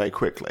emotions very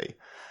quickly.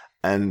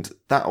 And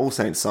that All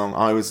Saints song,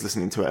 I was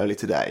listening to it earlier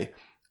today,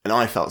 and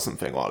I felt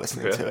something while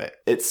listening to it.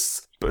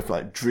 It's both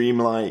like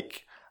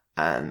dreamlike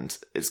and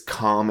it's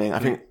calming. I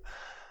think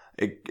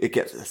it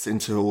gets us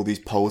into all these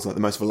polls, like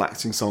the most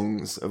relaxing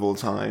songs of all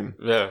time.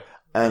 Yeah.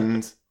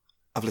 And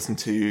I've listened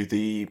to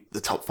the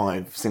top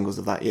 5 singles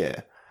of that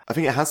year. I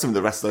think it has some of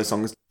the rest of those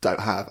songs don't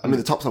have. I mean,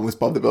 the top song was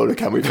Bob the Builder,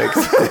 Can We Fix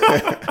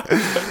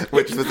It?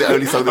 Which was the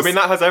only song I mean,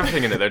 that has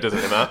everything in it though, doesn't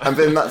it, Matt? And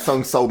then that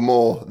song sold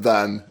more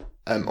than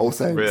All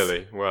Saints.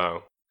 Really?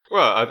 Wow.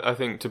 Well, I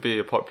think to be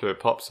a popular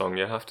pop song,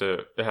 it has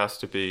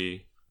to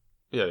be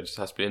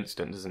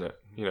instant, doesn't it?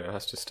 You know, it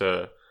has to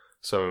stir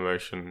some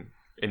emotion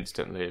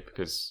instantly,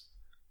 because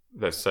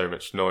there's so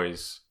much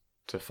noise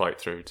to fight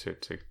through to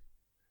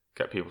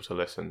get people to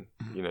listen.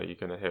 Mm-hmm. You know, you're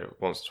going to hear it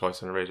once or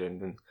twice on the radio,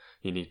 and then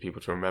you need people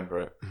to remember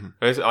it. Mm-hmm.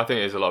 And I think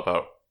it is a lot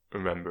about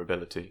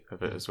rememberability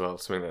of it as well,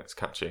 something that's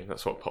catchy.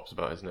 That's what pop's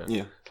about, isn't it?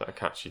 Yeah. It's like a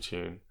catchy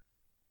tune.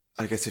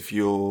 I guess if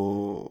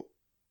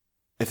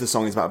the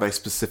song is about a very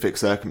specific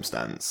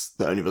circumstance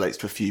that only relates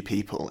to a few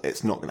people,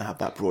 it's not going to have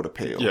that broad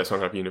appeal. Yeah, it's not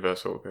going to have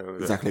universal appeal.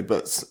 Exactly,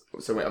 but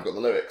so wait, I've got the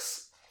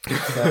lyrics.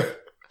 So,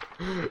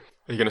 are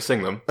you going to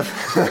sing them?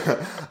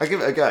 I give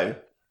it a go.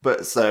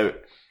 But so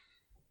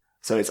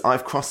it's,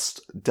 I've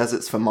crossed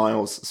deserts for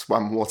miles,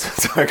 swam water.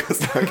 Yeah.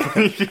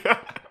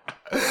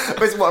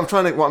 Basically, what I'm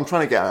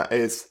trying to get at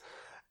is,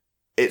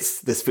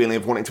 it's this feeling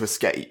of wanting to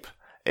escape.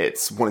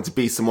 It's wanting to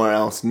be somewhere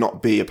else,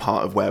 not be a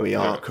part of where we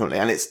are currently.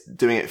 And it's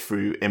doing it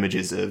through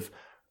images of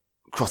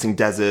crossing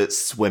deserts,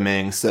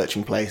 swimming,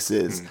 searching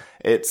places.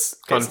 It's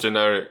kind of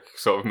generic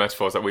sort of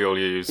metaphors that we all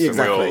use.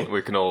 Exactly. And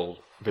we can all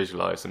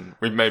visualise, and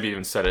we've maybe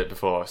even said it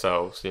before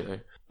ourselves, you know.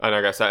 And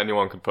I guess that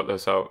anyone could put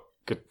this out,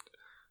 could,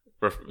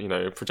 you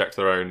know, project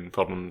their own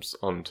problems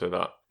onto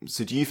that.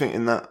 So do you think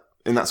in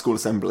that school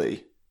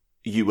assembly,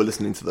 you were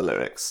listening to the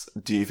lyrics?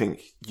 Do you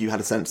think you had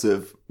a sense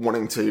of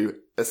wanting to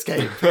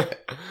escape?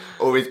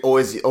 or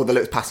the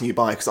lyrics passing you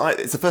by? Because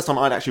it's the first time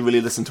I'd actually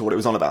really listened to what it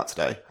was on about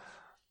today.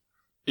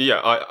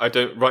 Yeah, I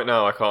don't, right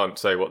now I can't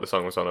say what the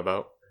song was on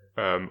about.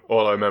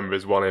 All I remember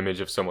is one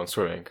image of someone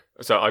swimming.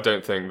 So I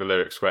don't think the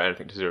lyrics were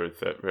anything to do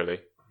with it,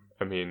 really.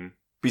 I mean...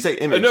 But you say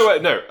image?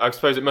 No, I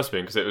suppose it must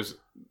be, because it was...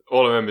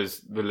 All I remember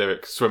is the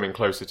lyrics, swimming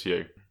closer to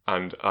you,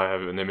 and I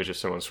have an image of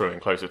someone swimming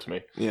closer to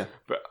me. Yeah.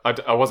 But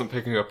I wasn't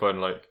picking up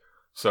on, like,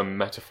 some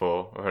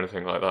metaphor or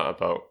anything like that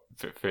about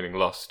feeling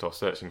lost or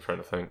searching for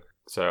anything.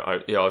 So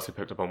I also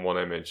picked up on one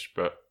image,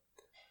 but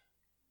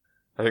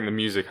I think the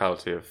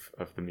musicality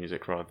of the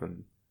music rather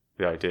than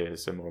the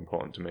ideas are more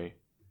important to me.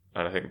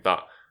 And I think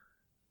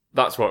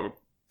that's what,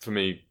 for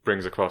me,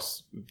 brings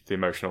across the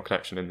emotional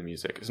connection in the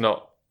music. It's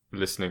not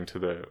listening to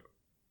the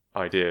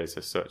ideas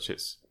as such,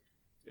 it's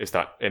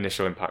that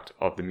initial impact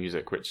of the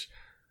music,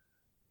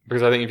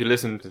 because I think if you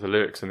listen to the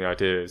lyrics and the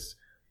ideas,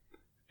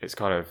 it's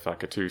kind of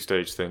like a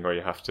 2-stage thing where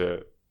you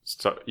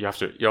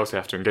also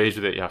have to engage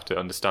with it, you have to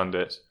understand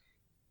it,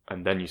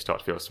 and then you start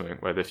to feel something.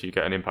 Where if you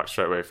get an impact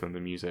straight away from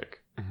the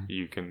music,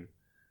 you can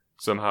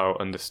somehow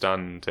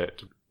understand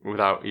it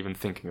without even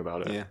thinking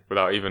about it,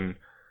 without even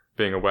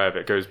being aware of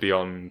it. It goes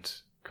beyond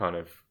kind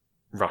of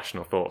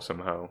rational thought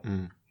somehow,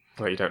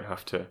 where you don't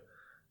have to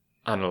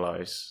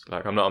analyse.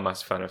 Like, I'm not a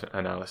massive fan of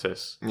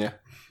analysis. Yeah.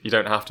 You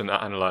don't have to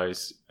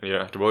analyse, and you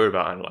don't have to worry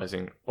about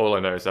analysing. All I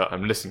know is that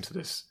I'm listening to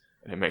this,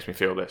 and it makes me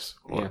feel this,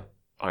 or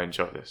I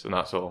enjoy this, and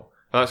that's all.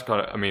 And that's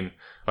kind of, I mean,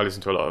 I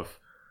listen to a lot of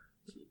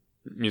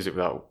music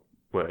without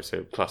words,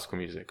 so classical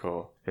music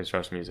or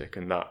instrumental music,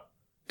 and that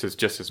does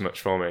just as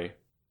much for me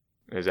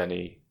as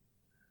any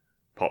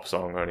pop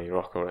song or any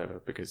rock or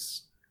whatever,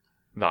 because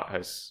that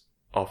has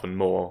often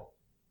more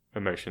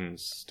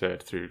emotions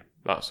stirred through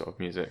that sort of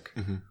music.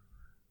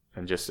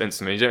 And just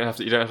instantly, you don't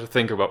have to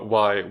think about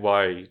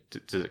why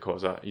does it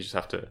cause that. You just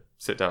have to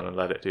sit down and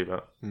let it do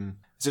that.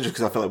 It's interesting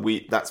because I feel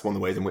like that's one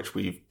of the ways in which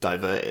we've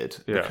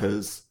diverted.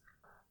 Because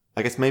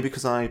I guess maybe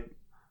because I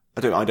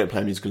I don't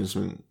play a musical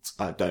instrument.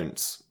 I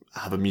don't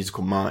have a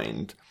musical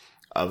mind.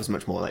 I was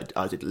much more like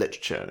I did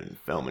literature and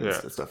film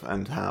and stuff,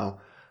 and how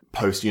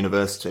post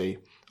university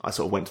I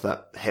sort of went to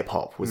that hip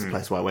hop was the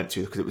place where I went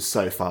to because it was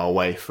so far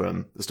away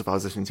from the stuff I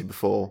was listening to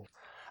before,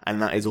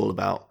 and that is all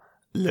about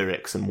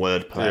lyrics and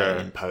wordplay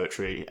and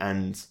poetry,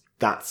 and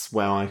that's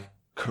where I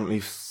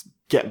currently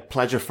get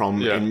pleasure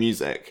from in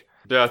music.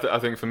 Yeah, I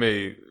think for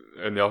me,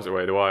 in the opposite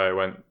way, the way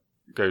I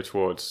go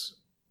towards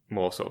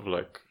more sort of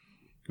like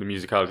the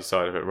musicality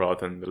side of it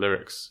rather than the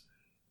lyrics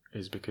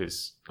is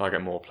because I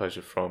get more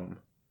pleasure from,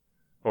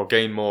 or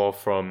gain more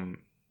from,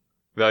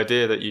 the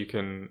idea that you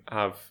can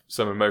have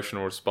some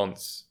emotional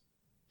response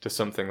to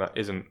something that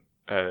isn't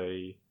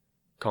a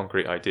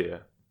concrete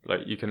idea.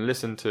 Like, you can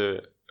listen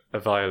to a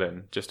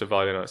violin, just a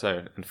violin on its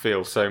own, and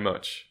feel so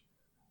much.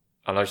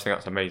 And I just think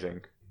that's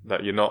amazing.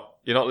 That you're not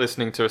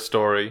listening to a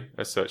story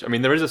as such. I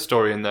mean, there is a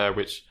story in there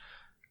which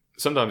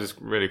sometimes is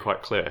really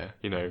quite clear.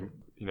 You know,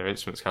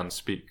 instruments can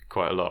speak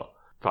quite a lot.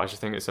 But I just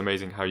think it's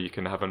amazing how you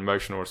can have an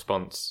emotional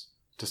response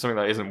to something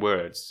that isn't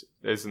words,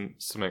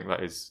 isn't something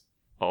that is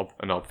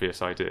an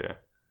obvious idea,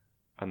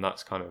 and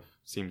that's kind of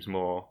seems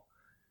more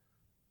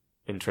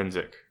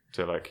intrinsic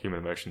to like human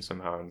emotion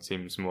somehow, and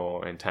seems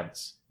more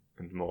intense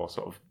and more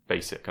sort of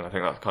basic. And I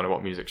think that's kind of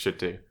what music should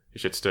do.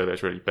 It should stir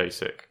those really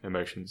basic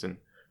emotions and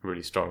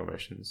really strong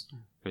emotions.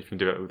 And if you can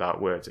do it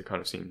without words, it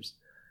kind of seems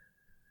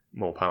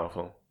more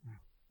powerful.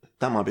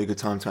 That might be a good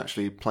time to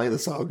actually play the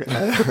song.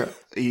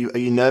 Are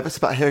you nervous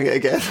about hearing it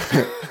again?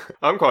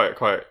 I'm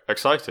quite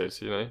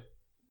excited, you know.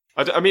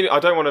 I mean, I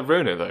don't want to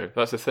ruin it though.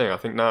 That's the thing. I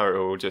think now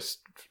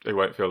it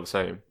won't feel the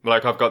same.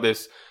 Like, I've got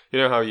this, you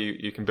know how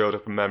you can build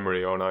up a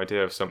memory or an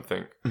idea of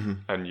something,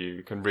 and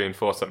you can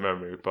reinforce that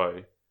memory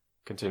by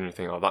continuing to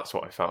think, oh, that's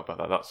what I felt about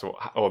that.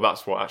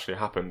 That's what actually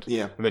happened.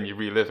 Yeah. And then you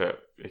relive it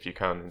if you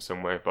can in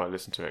some way by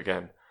listening to it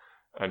again,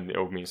 and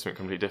it'll mean something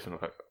completely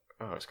different. Like,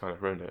 oh, it's kind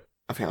of ruined it.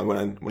 I think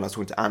when I was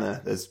talking to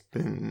Anna, there's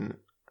been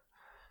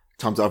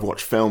times I've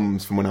watched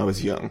films from when I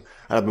was young,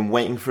 and I've been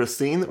waiting for a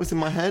scene that was in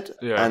my head,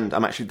 and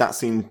I'm actually, that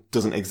scene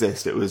doesn't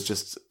exist. It was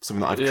just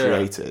something that I've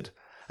created,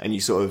 and you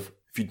sort of,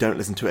 if you don't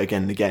listen to it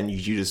again and again, you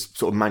just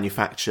sort of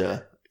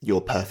manufacture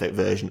your perfect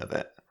version of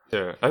it.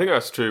 Yeah, I think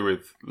that's true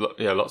with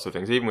lots of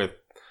things.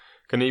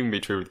 Can even be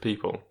true with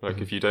people. Like,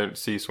 if you don't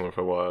see someone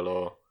for a while,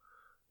 or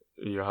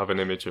you have an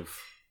image of,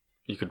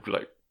 you could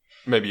like,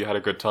 maybe you had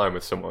a good time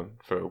with someone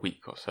for a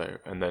week or so,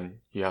 and then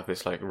you have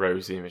this like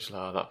rosy image,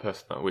 like, oh, that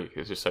person that week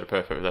is just so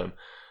perfect with them,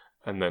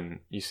 and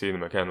then you see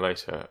them again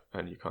later,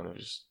 and you kind of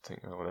just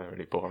think, oh, they're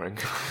really boring.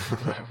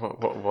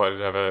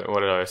 what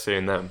did I see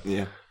in them?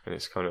 Yeah, and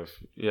it's kind of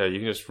you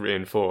can just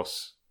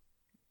reinforce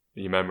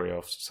your memory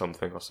of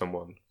something or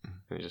someone,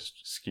 and it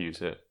just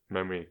skews it.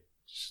 Memory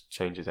just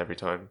changes every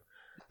time.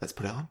 Let's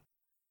put it on.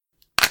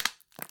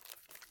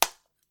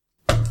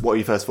 What are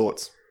your first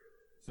thoughts?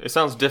 It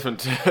sounds different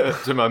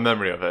to my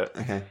memory of it.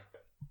 Okay.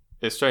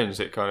 It's strange.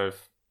 It kind of,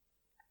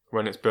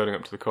 when it's building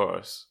up to the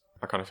chorus,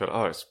 I kind of feel,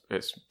 oh,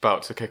 it's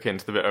about to kick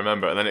into the bit I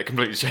remember, and then it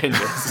completely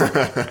changes.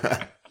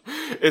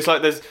 It's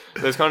like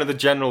there's kind of the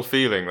general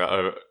feeling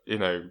that,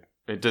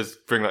 it does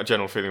bring that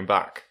general feeling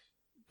back,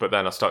 but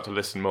then I start to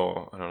listen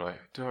more, and I'm like,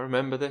 do I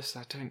remember this?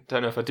 I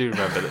don't know if I do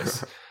remember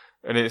this.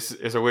 And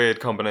it's a weird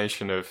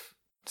combination of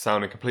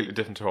sounding completely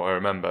different to what I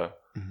remember,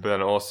 but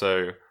then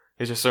also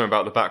it's just something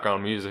about the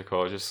background music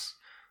or just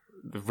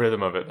the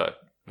rhythm of it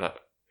that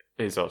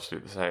is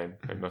absolutely the same.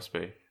 It must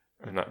be,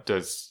 and that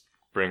does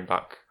bring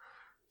back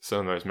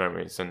some of those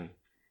memories. And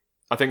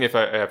I think if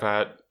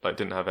I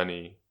didn't have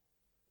any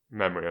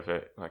memory of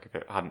it, like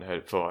if I hadn't heard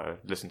it before, I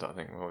listened to it, I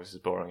think, oh, this is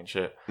boring and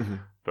shit.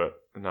 But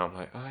now I'm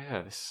like, oh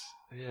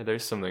yeah, there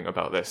is something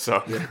about this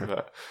song.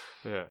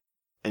 Yeah.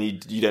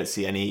 And you don't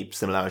see any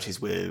similarities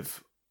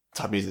with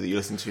type of music that you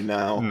listen to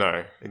now?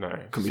 No.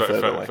 Couldn't be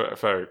further away.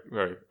 Very,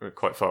 very,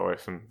 quite far away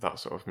from that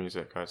sort of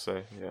music, I'd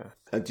say,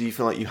 yeah. Do you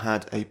feel like you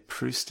had a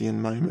Proustian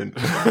moment?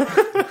 So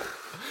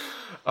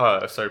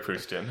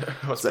Proustian.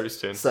 What's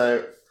Proustian?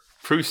 So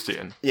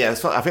Proustian? Yeah, I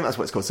think that's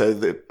what it's called. So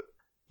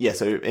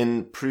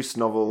in Proust's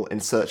novel In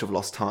Search of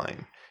Lost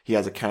Time, he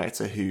has a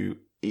character who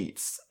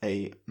eats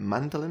a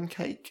mandolin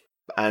cake,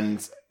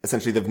 and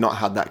essentially they've not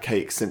had that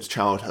cake since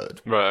childhood.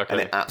 Right, okay.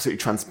 And it absolutely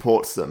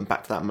transports them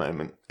back to that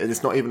moment. And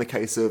it's not even a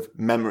case of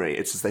memory,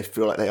 it's just they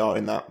feel like they are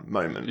in that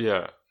moment.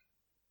 Yeah.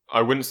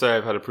 I wouldn't say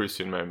I've had a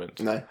Proustian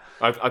moment. No.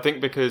 I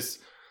think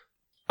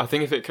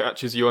if it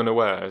catches you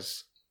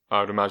unawares, I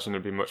would imagine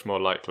it'd be much more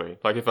likely.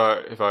 Like if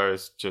I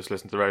was just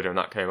listening to the radio and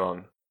that came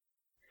on,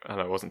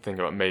 and I wasn't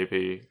thinking about,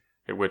 maybe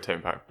it would take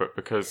me back, but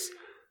because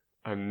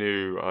I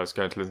knew I was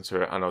going to listen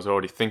to it and I was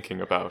already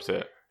thinking about it,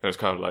 and it was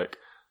kind of like,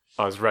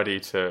 I was ready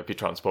to be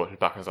transported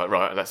back. I was like,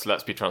 right,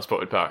 let's be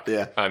transported back.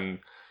 Yeah. And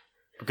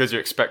because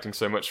you're expecting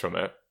so much from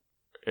it,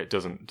 it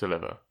doesn't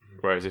deliver.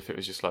 Whereas if it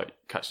was just like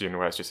catch you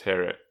unawares, just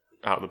hear it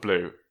out of the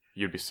blue,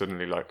 you'd be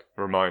suddenly like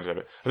reminded of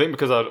it. I think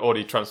because I'd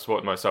already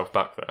transported myself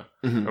back there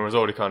and was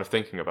already kind of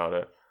thinking about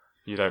it,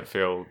 you don't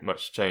feel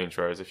much change.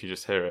 Whereas if you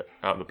just hear it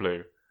out of the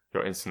blue,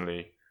 you're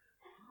instantly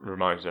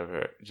reminded of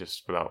it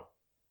just without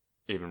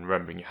even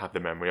remembering you had the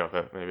memory of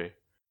it, maybe.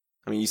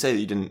 I mean, you say that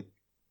you didn't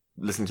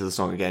listen to the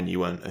song again, you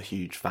weren't a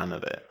huge fan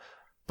of it.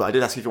 But I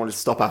did ask you if you wanted to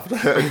stop after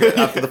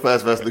after the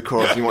first verse of the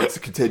chorus and you wanted to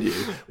continue.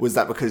 Was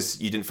that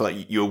because you didn't feel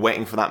like you were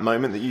waiting for that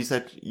moment that you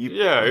said you...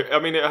 Yeah, I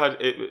mean,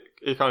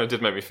 it kind of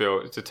did make me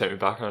feel, to take me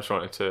back, and I just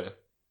wanted to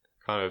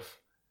kind of...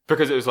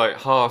 Because it was like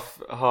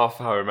half how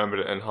I remembered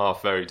it and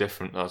half very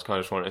different. I was kind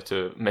of just wanted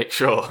to make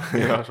sure,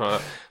 I was trying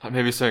to, like,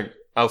 maybe something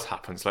else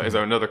happens. Like, is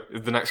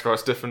the next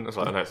chorus different? It's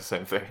like, no, it's the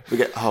same thing. We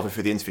get halfway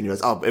through the interview and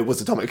you realize, it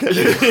was Atomic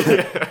Kitten.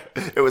 Yeah.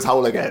 It was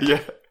Whole Again.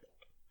 Yeah.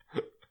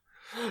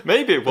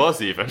 Maybe it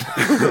was even.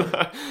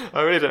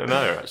 I really don't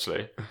know,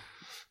 actually.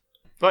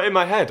 Like, in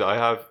my head, I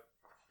have,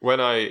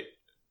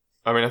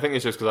 I think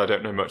it's just because I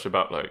don't know much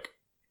about, like,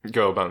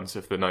 girl bands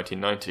of the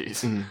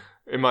 1990s. Mm.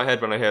 In my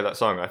head, when I hear that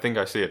song, I think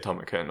I see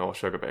Atomic Kitten or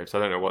Sugar Babes. I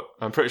don't know what...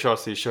 I'm pretty sure I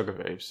see Sugar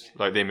Babes,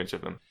 like the image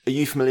of them. Are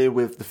you familiar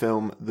with the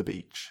film The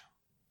Beach?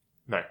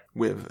 No.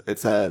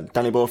 It's a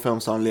Danny Boyle film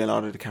starring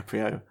Leonardo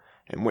DiCaprio,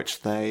 in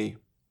which they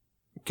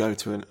go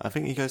to I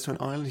think he goes to an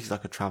island. He's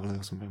like a traveller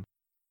or something.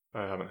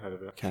 I haven't heard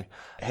of it. Okay.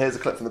 Here's a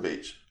clip from The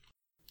Beach.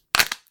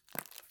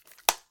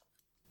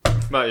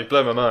 Matt, you've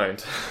blown my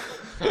mind.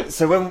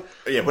 So when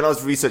I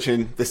was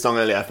researching this song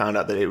earlier, I found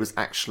out that it was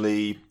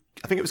actually...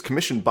 I think it was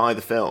commissioned by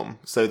the film.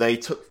 So they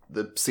took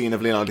the scene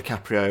of Leonardo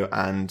DiCaprio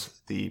and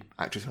the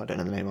actress who I don't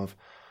know the name of,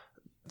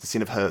 the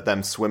scene of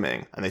them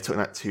swimming, and they took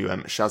that to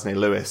Shaznay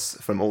Lewis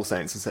from All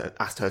Saints and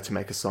asked her to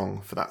make a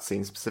song for that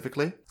scene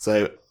specifically.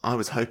 So I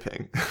was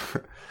hoping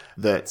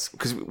that,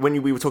 because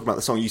when we were talking about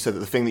the song, you said that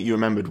the thing that you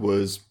remembered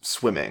was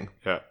swimming.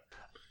 Yeah.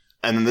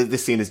 And then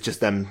this scene is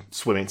just them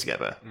swimming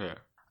together. Yeah.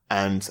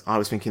 And I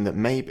was thinking that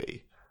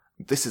maybe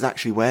this is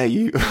actually where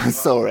you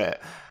saw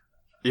it.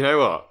 You know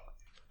what?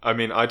 I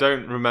mean, I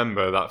don't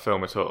remember that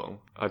film at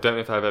all. I don't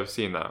know if I've ever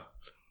seen that.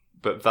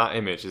 But that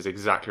image is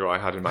exactly what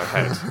I had in my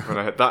head when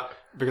I had that,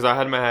 because I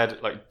had in my head,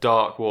 like,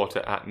 dark water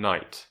at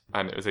night,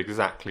 and it was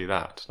exactly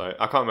that. Like,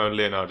 I can't remember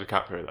Leonardo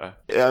DiCaprio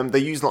there. They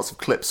use lots of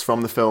clips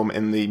from the film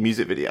in the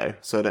music video,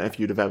 so I don't know if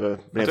you'd have ever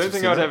been I able don't to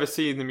think see I'd that. ever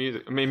seen the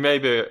music. I mean,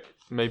 maybe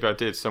I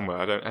did somewhere.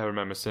 I don't ever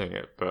remember seeing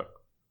it, but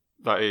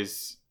that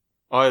is...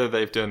 Either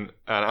they've done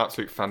an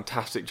absolute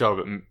fantastic job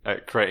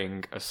at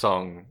creating a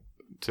song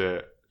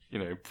to...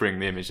 bring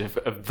the image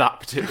of that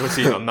particular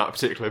scene on that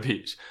particular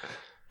beach.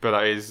 But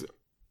that is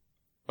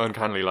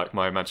uncannily like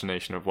my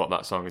imagination of what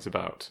that song is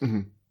about.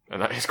 Mm-hmm.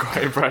 And that is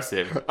quite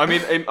impressive. I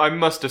mean, I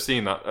must have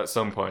seen that at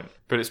some point.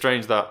 But it's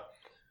strange that,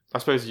 I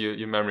suppose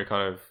your memory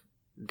kind of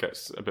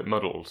gets a bit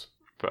muddled.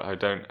 But I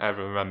don't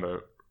ever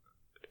remember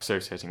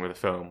associating with a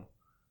film.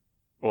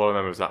 All I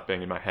remember was that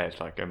being in my head,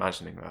 like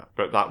imagining that.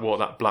 But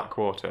that black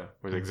water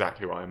was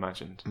exactly what I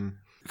imagined. Mm.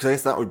 Because I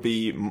guess that would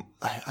be,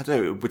 I don't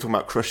know, we're talking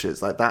about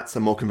crushes. Like, that's a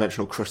more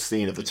conventional crush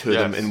scene of the two of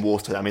them in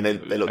water. I mean, they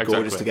look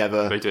gorgeous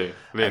together. They do.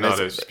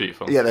 Leonardo's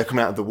beautiful. Yeah, they're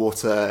coming out of the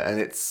water, and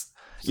it's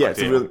a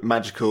real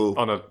magical...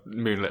 On a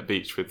moonlit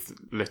beach with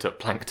lit up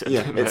plankton.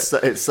 Yeah,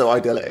 it's so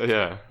idyllic.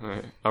 Yeah,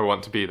 I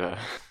want to be there.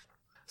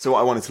 So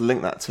what I wanted to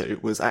link that to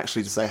was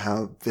actually to say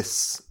how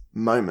this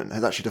moment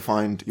has actually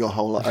defined your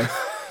whole life.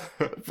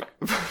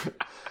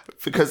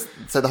 Because,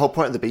 so the whole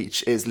point of The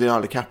Beach is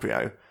Leonardo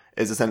DiCaprio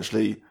is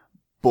essentially...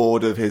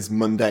 bored of his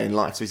mundane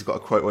life. So he's got a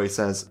quote where he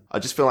says, I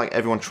just feel like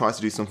everyone tries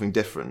to do something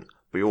different,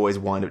 but you always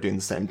wind up doing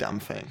the same damn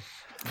thing.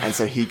 And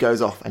so he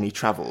goes off and he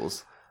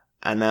travels.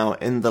 And now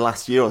in the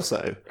last year or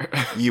so,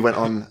 you went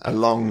on a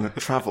long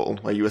travel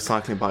where you were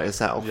cycling by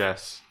yourself.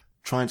 Yes.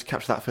 Trying to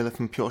capture that feeling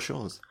from pure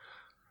shores.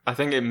 I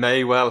think it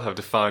may well have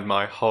defined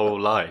my whole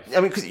life.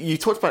 I mean, because you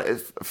talked about it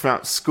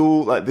throughout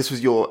school, like this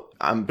was your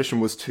ambition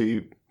was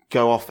to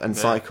go off and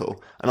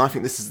cycle. And I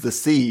think this is the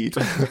seed.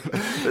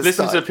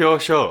 Listen to Pure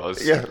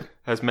Shores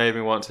has made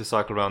me want to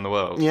cycle around the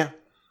world. Yeah.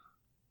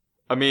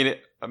 I mean,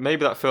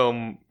 maybe that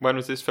film... When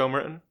was this film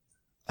written?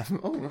 I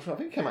think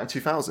it came out in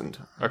 2000.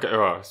 Okay,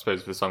 well, I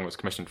suppose the song was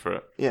commissioned for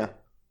it. Yeah.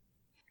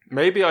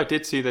 Maybe I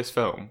did see this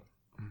film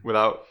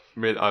without...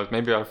 Maybe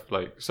I've,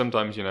 like...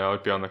 Sometimes,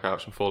 I'd be on the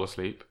couch and fall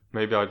asleep.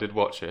 Maybe I did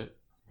watch it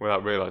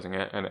without realising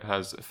it, and it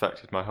has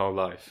affected my whole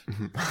life.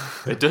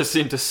 It does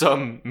seem to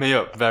sum me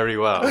up very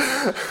well.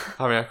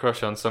 Having a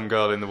crush on some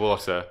girl in the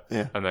water,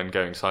 and then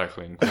going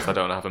cycling, because I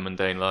don't have a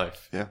mundane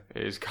life. Yeah.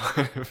 It is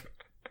kind of...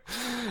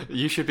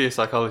 You should be a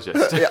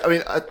psychologist. Yeah, I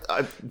mean,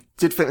 I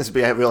did think this would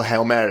be a real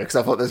Hail Mary, because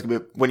I thought there's going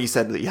to be... When you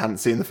said that you hadn't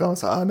seen the film, I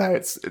was like, oh no,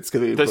 it's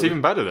going to be... That's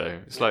even better, though.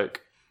 It's like...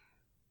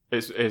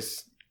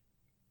 It's...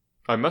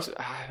 I must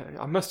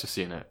have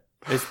seen it.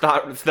 It's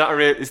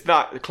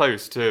that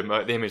close to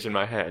the image in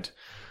my head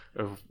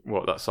of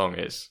what that song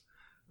is.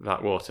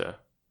 That water.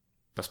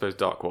 I suppose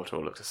dark water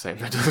all looks the same,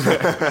 doesn't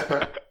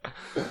it?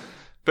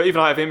 But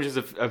even I have images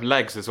of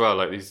legs as well,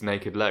 like these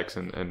naked legs,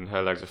 and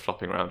her legs are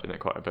flopping around in it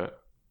quite a bit.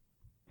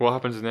 What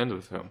happens at the end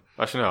of the film?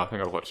 Actually, no, I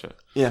think I'll watch it.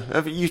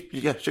 Yeah, you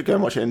should go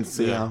and watch it and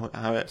see how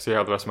it... See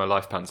how the rest of my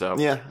life pans out.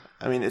 Yeah,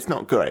 I mean, it's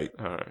not great.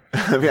 All right.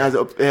 I mean,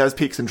 it has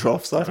peaks and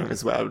troughs, I think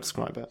is the way I would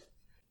describe it.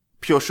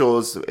 Pure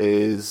Shores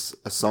is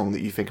a song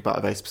that you think about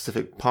a very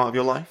specific part of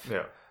your life.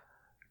 Yeah.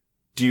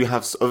 Do you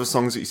have other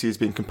songs that you see as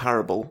being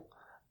comparable?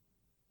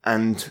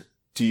 And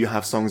do you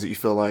have songs that you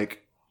feel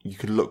like you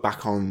could look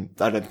back on,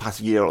 I don't know, the past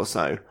year or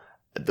so,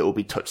 that will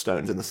be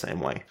touchstones in the same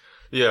way?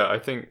 Yeah, I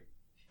think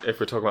if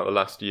we're talking about the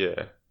last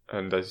year,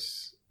 and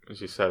as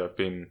you said, I've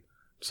been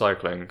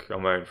cycling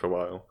on my own for a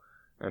while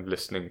and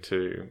listening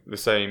to the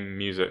same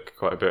music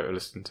quite a bit. I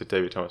listened to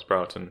David Thomas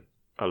Broughton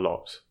a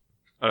lot.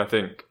 And I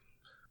think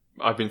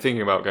I've been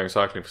thinking about going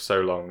cycling for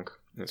so long,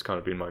 it's kind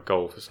of been my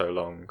goal for so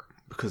long.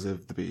 Because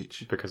of the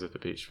beach. Because of the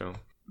beach film.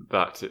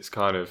 That it's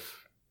kind of,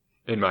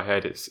 in my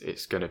head,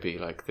 it's going to be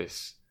like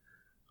this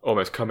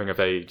almost coming of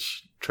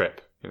age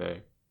trip, you know,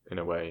 in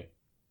a way.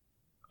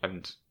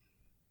 And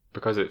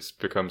because it's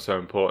become so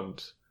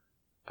important,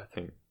 I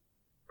think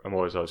I'm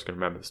always going to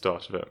remember the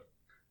start of it.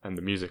 And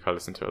the music I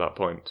listened to at that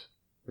point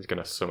is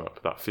going to sum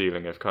up that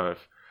feeling of kind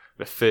of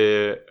the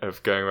fear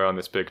of going around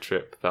this big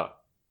trip that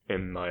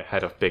in my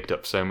head I've bigged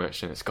up so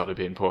much, and it's got to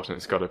be important,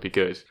 it's got to be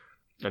good.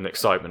 And the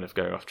excitement of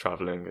going off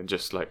travelling, and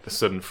just like the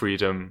sudden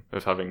freedom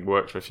of having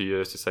worked for a few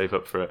years to save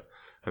up for it.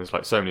 And there's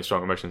like so many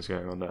strong emotions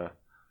going on there.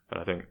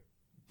 And I think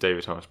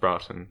David Thomas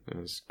Broughton and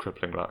his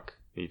Crippling Black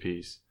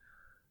EPs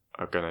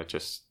are going to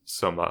just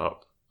sum that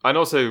up. And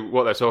also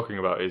what they're talking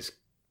about is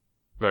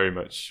very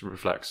much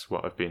reflects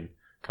what I've been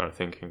kind of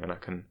thinking, and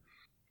it kind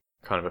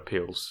of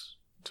appeals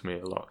to me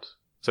a lot.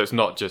 So it's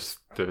not just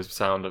the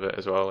sound of it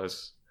as well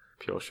as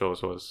Pure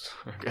Shores was,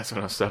 I guess,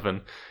 when I was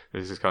 7.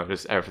 This is kind of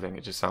just everything.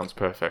 It just sounds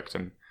perfect,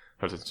 and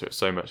I've listened to it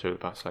so much over the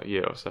past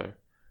year or so.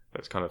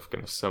 That's kind of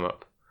going to sum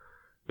up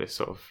this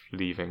sort of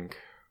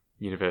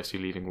university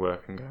leaving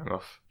work and going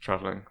off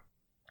travelling.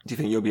 Do you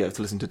think you'll be able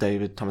to listen to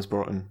David Thomas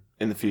Broughton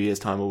in a few years'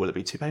 time, or will it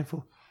be too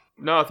painful?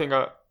 No, I think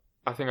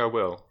I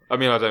will. I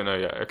mean, I don't know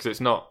yet, because it's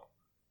not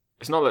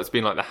that it's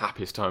been like the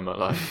happiest time of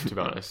my life, to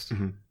be honest.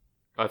 Mm-hmm.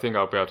 I think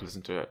I'll be able to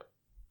listen to it.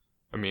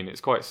 I mean,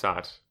 it's quite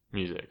sad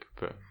music,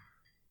 but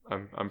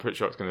I'm pretty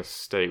sure it's going to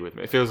stay with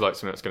me. It feels like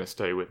something that's going to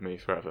stay with me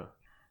forever.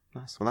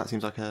 Nice. Well, that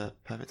seems like a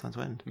perfect time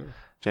to end. Yeah.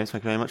 James,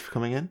 thank you very much for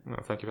coming in. Well,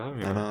 thank you for having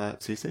me.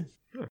 And see you soon.